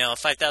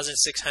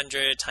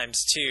 5,600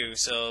 times 2,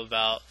 so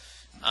about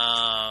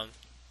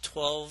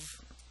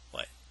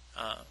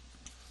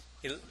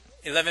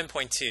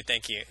 11.2,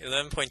 thank you,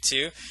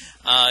 11.2,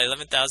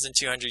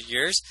 11,200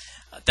 years.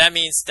 That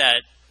means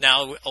that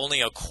now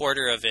only a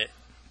quarter of it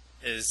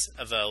is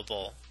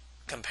available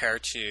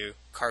compared to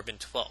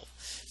carbon-12.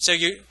 So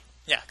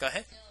go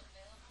ahead.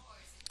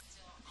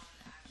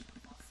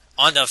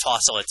 On the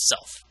fossil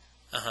itself.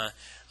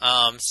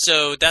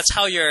 So that's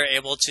how you're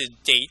able to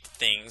date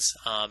things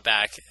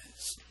back.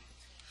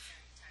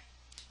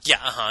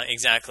 Yeah,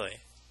 exactly.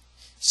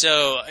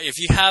 So if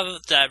you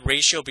have that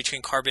ratio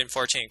between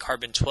carbon-14 and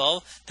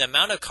carbon-12, the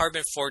amount of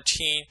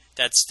carbon-14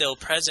 that's still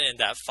present in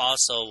that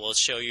fossil will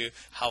show you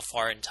how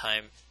far in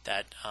time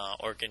that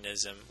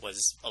organism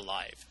was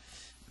alive.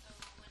 So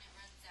when it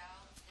runs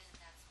out, then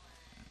that's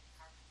when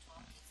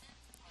carbon-12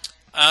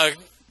 kicks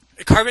in?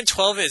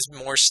 Carbon-12 is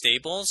more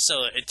stable,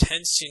 so it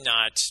tends to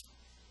not.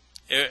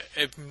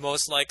 It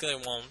most likely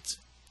won't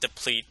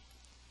deplete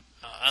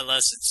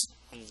unless it's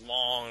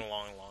long.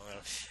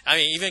 I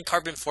mean, even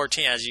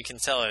carbon-14, as you can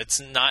tell, it's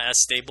not as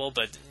stable,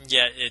 but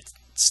yet it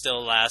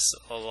still lasts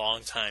a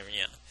long time.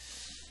 Yeah.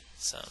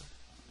 So,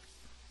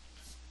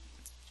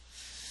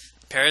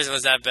 Paris,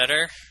 was that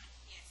better?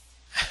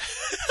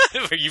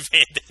 Yes. Were you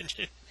paying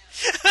attention?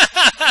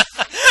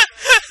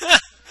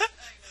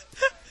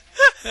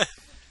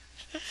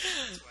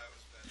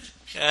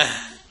 No.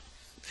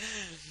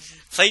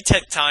 Plate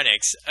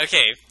tectonics.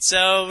 Okay,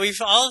 so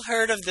we've all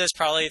heard of this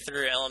probably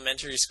through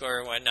elementary school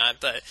or whatnot,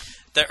 but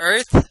the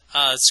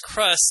Earth's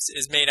crust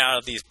is made out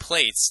of these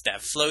plates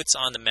that floats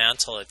on the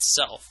mantle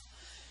itself.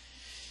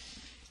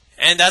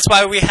 And that's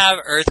why we have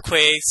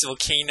earthquakes,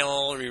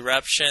 volcano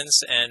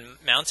eruptions, and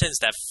mountains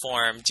that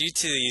form due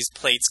to these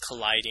plates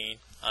colliding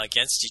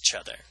against each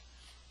other.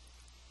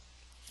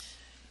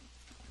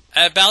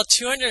 About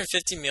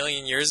 250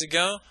 million years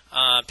ago,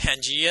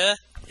 Pangaea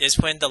is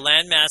when the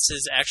land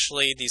masses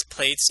these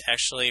plates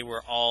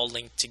were all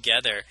linked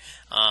together.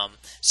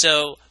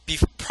 So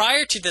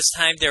prior to this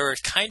time, they were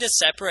kind of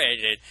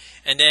separated,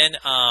 and then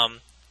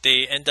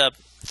they end up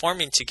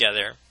forming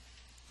together.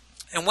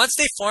 And once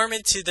they form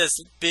into this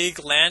big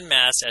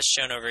landmass, as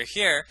shown over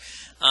here,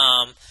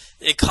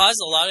 it caused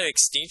a lot of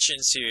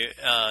extinctions to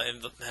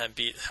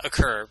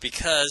occur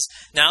because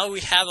now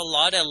we have a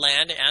lot of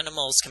land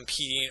animals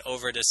competing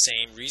over the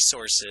same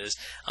resources.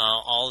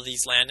 All of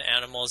these land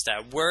animals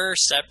that were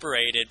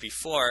separated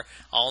before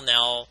all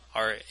now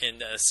are in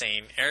the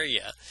same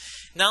area.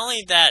 Not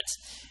only that,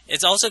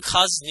 it's also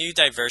caused new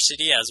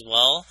diversity as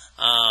well.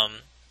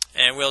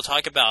 And we'll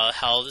talk about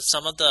how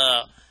some of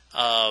the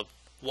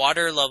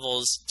water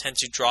levels tend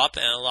to drop,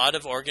 and a lot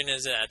of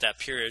organisms at that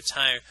period of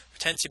time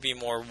tend to be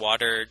more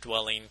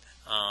water-dwelling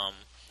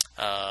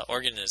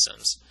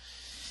organisms.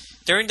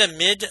 During the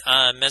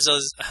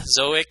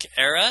mid-Mesozoic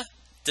era,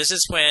 this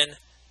is when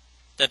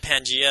the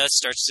Pangaea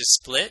starts to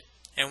split,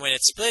 and when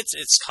it splits,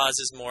 it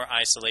causes more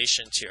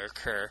isolation to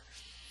occur.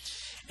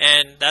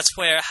 And that's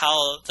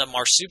how the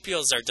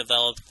marsupials are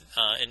developed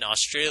in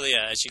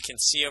Australia, as you can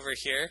see over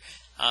here,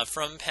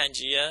 from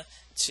Pangaea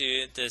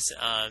to this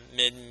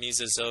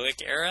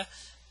mid-Mesozoic era.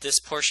 This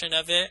portion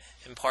of it,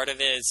 and part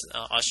of it is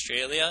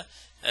Australia,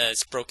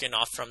 is broken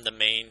off from the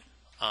main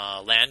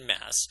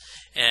landmass.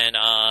 And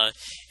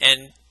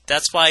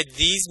that's why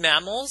these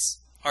mammals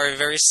are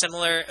very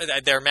similar.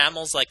 They're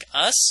mammals like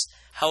us.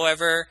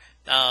 However,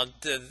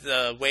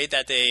 the way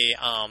that they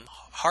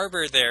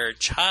harbor their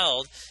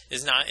child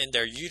is not in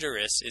their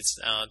uterus. It's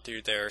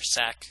through their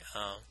sac,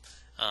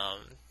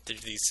 through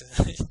these...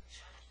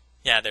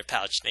 Yeah, their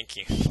pouch. Thank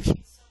you.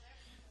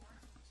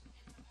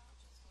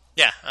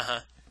 Yeah,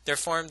 they're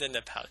formed in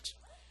the pouch.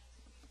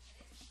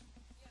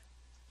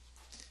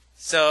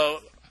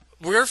 So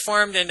we're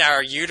formed in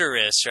our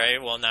uterus,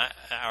 right? Well, not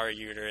our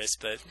uterus,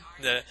 but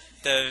the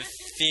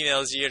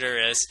female's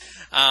uterus.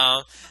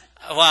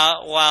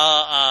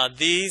 While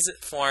these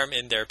form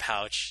in their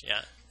pouch,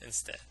 yeah,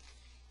 instead.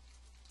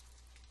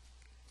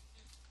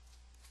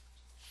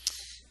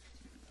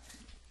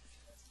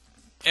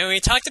 And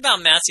we talked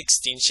about mass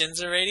extinctions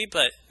already,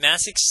 but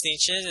mass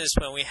extinction is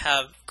when we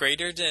have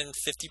greater than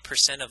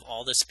 50% of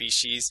all the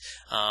species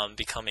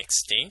become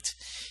extinct.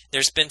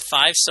 There's been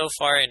 5 so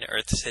far in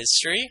Earth's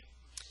history.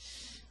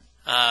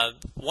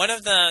 One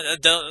of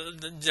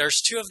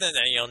there's 2 of them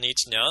that you'll need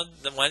to know.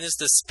 The one is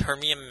this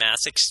Permian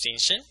mass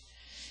extinction,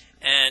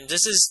 And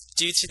this is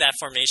due to that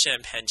formation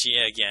in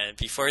Pangaea again.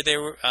 Before they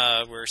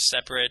were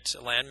separate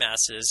land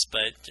masses,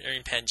 but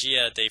during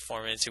Pangaea they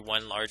form into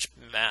one large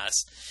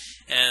mass.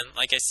 And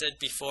like I said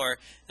before,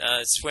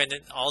 it's when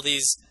all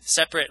these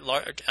separate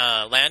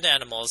land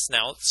animals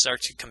now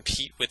start to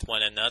compete with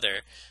one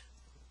another.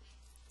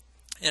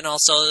 And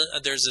also,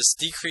 there's this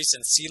decrease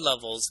in sea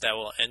levels that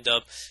will end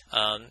up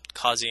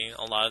causing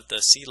a lot of the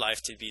sea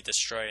life to be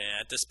destroyed.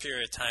 And at this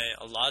period of time,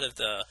 a lot of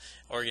the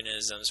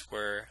organisms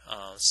were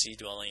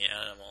sea-dwelling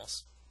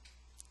animals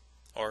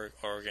or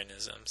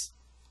organisms.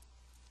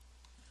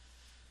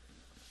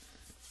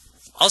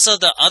 Also,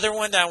 the other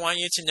one that I want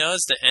you to know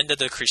is the end of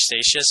the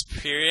Cretaceous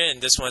period,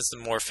 and this one's the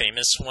more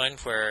famous one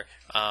where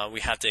we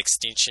have the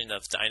extinction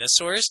of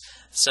dinosaurs.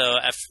 So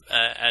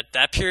at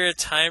that period of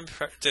time,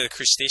 the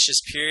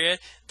Cretaceous period,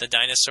 the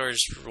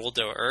dinosaurs ruled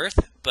the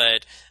earth,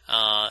 but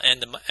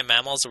and the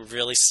mammals were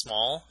really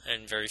small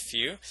and very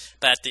few.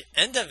 But at the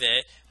end of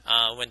it,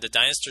 when the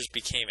dinosaurs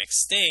became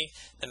extinct,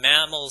 the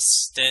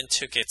mammals then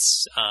took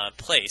its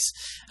place.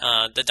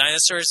 The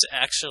dinosaurs,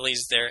 actually,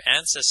 their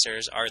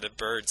ancestors are the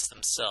birds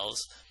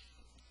themselves.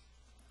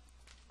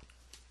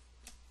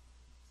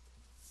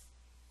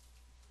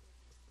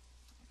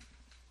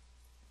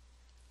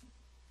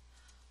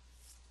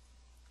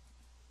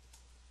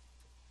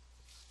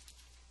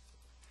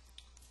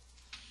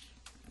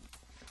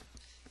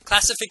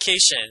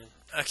 Classification.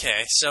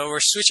 Okay, so we're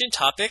switching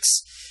topics.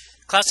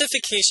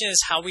 Classification is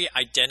how we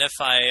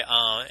identify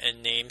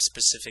and name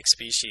specific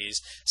species.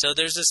 So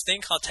there's this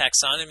thing called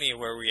taxonomy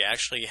where we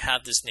actually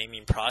have this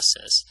naming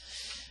process.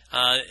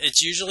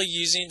 It's usually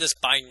using this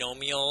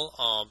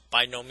binomial,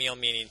 binomial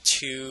meaning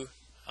two,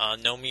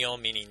 nomial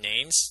meaning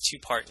names,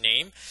 two-part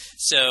name.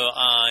 So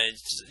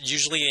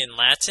usually in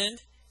Latin,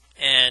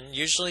 and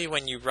usually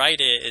when you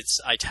write it, it's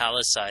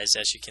italicized,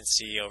 as you can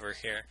see over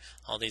here.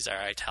 All these are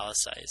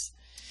italicized.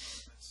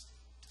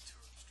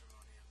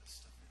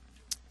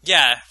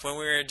 Yeah, when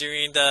we were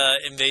doing the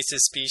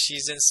invasive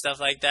species and stuff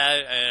like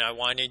that, and I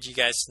wanted you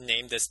guys to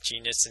name this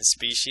genus and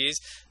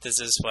species, this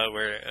is what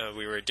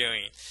we were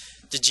doing.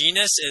 The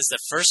genus is the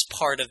first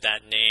part of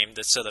that name,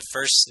 so the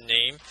first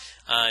name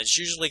is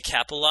usually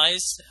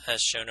capitalized,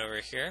 as shown over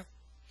here.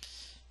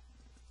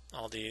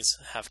 All these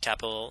have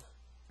capitalized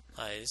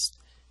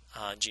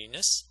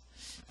genus.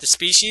 The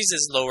species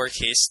is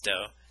lowercase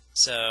though,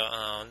 so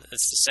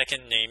it's the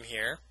second name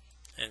here,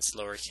 and it's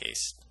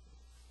lowercase.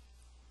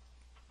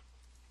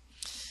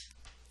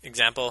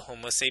 Example,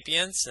 Homo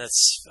sapiens,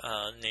 that's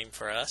a name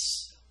for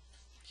us,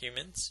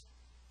 humans.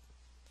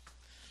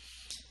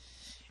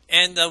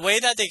 And the way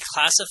that they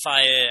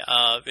classify it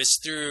is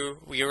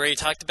through, we already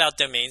talked about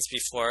domains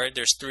before.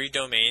 There's 3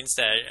 domains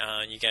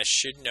that you guys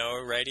should know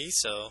already,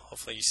 so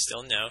hopefully you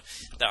still know.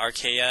 The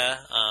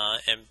archaea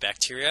and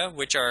bacteria,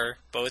 which are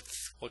both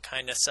what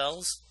kind of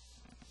cells?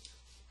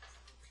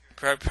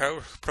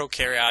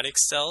 Prokaryotic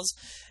cells.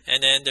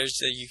 And then there's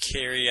the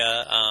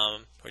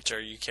eukarya, which are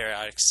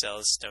eukaryotic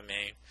cells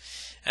domain.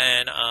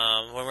 And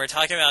when we're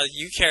talking about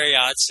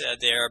eukaryotes,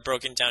 they are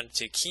broken down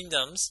into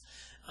kingdoms.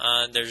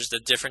 There's the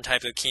different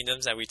type of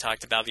kingdoms that we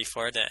talked about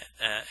before, the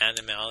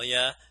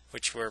Animalia,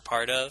 which we're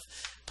part of,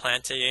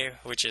 Plantae,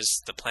 which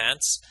is the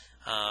plants,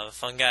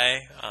 fungi,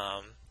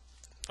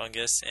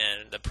 fungus,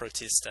 and the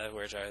Protista,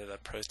 which are the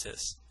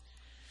protists.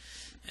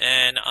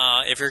 And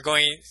if you're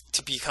going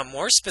to become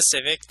more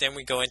specific, then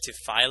we go into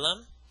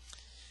phylum,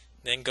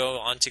 then go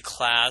on to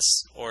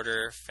class,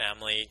 order,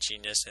 family,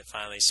 genus, and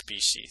finally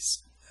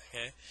species.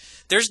 Okay,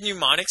 there's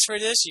mnemonics for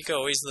this. You can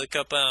always look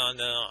up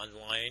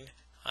online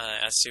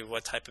as to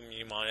what type of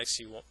mnemonics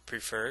you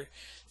prefer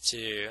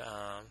to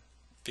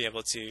be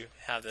able to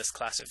have this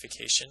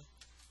classification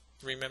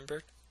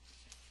remembered.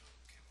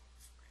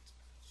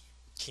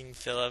 King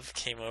Philip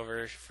came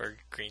over for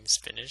green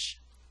spinach.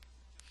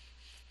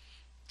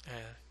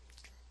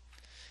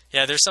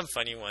 Yeah, there's some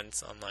funny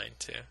ones online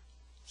too.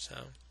 So.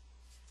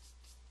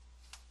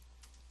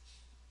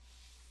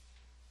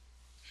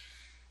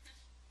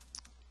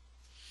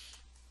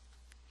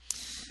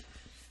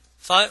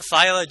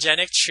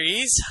 Phylogenetic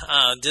trees.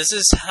 This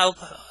is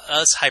help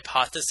us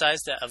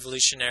hypothesize the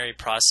evolutionary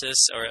process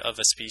of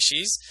a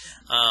species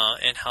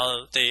and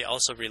how they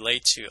also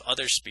relate to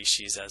other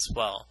species as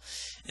well.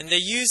 And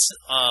they use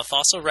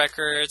fossil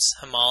records,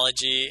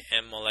 homology,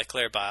 and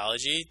molecular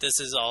biology. This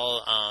is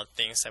all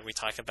things that we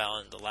talked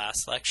about in the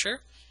last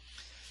lecture.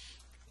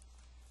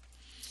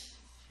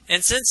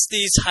 And since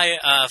these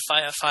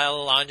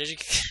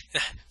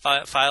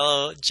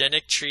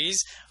phylogenetic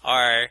trees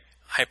are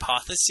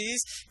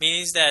hypotheses,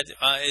 means that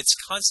it's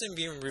constantly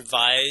being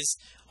revised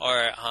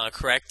or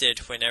corrected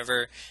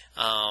whenever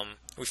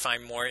we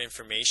find more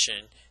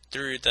information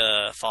through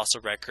the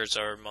fossil records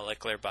or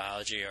molecular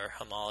biology or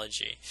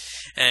homology.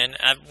 And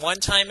at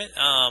one time,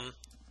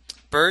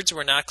 birds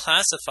were not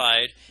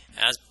classified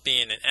as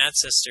being an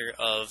ancestor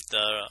of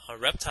the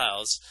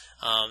reptiles.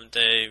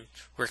 They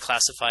were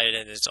classified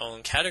in its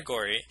own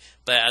category,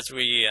 but as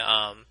we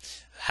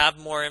have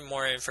more and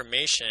more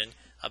information,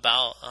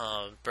 about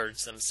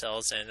birds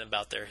themselves and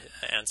about their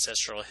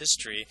ancestral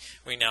history,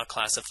 we now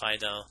classify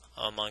them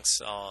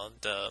amongst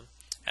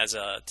as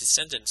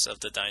descendants of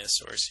the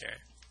dinosaurs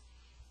here.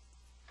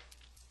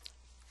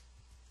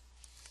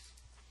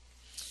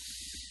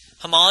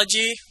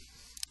 Homology,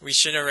 we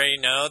should already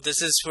know.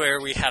 This is where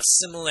we have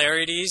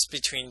similarities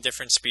between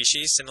different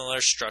species,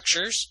 similar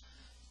structures,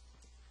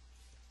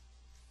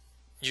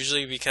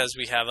 usually because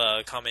we have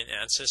a common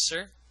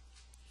ancestor.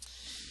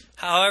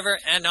 However,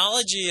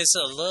 analogy is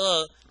a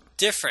little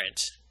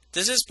different.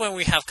 This is when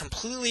we have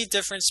completely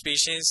different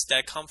species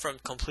that come from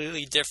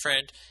completely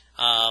different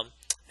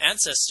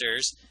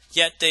ancestors,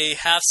 yet they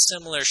have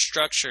similar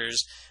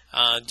structures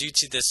due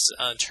to this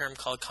term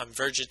called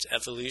convergent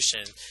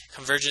evolution.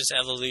 Convergence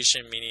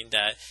evolution meaning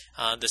that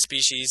the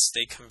species,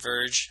 they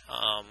converge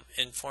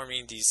in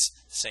forming these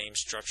same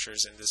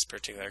structures in this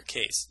particular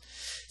case.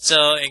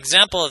 So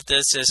example of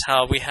this is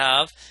how we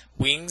have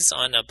wings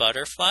on a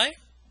butterfly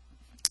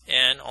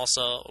and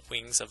also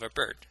wings of a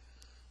bird.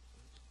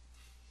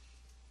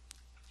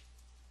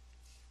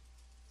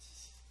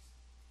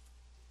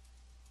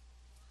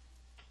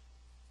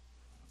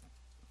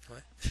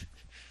 What?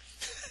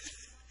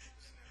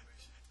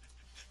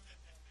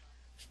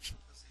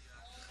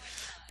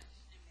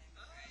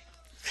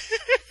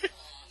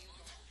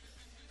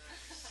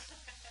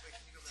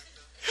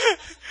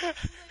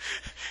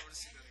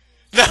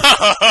 No.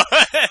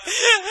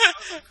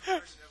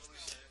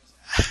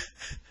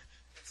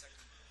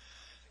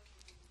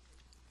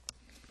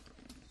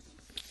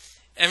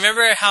 And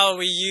remember how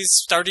we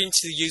starting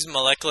to use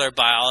molecular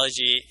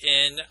biology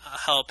in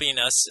helping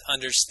us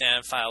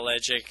understand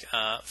phylogenetic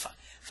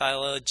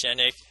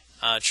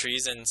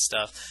trees and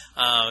stuff.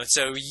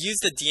 So we use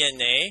the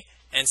DNA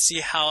and see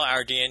how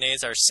our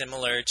DNAs are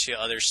similar to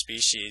other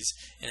species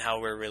and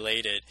how we're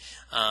related.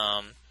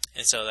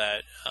 And so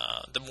that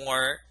the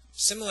more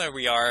similar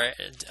we are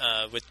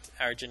with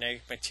our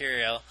genetic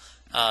material,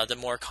 the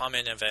more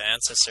common of an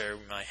ancestor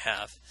we might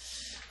have.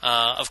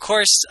 Of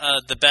course,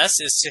 the best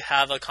is to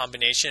have a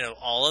combination of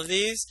all of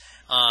these,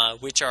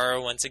 which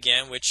are, once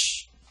again,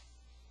 which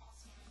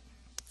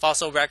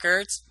fossil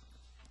records,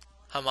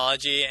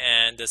 homology,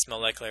 and this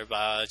molecular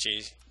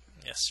biology.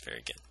 Yes,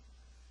 very good.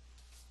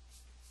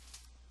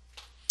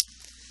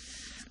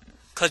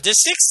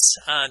 Cladistics,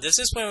 this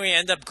is when we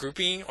end up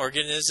grouping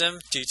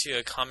organisms due to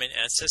a common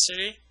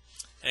ancestry.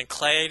 And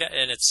clade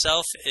in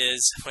itself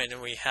is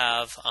when we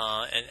have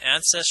an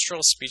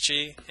ancestral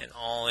species and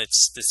all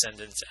its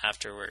descendants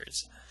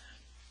afterwards.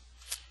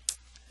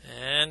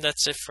 And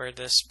that's it for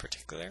this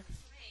particular.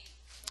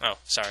 Oh,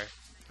 sorry.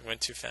 I went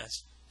too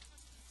fast.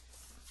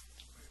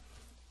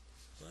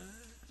 What?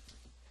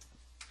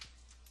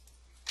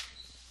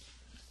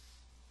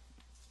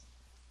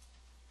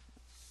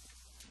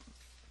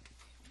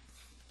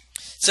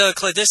 So a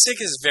cladistic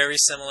is very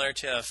similar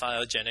to a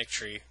phylogenetic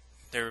tree.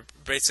 They're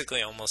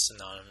basically almost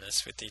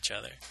synonymous with each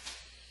other.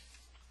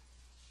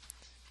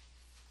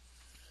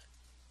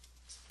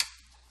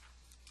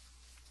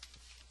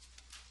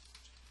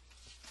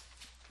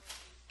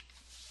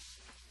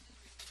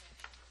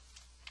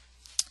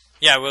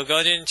 Yeah, we'll go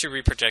into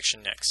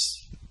reproduction next.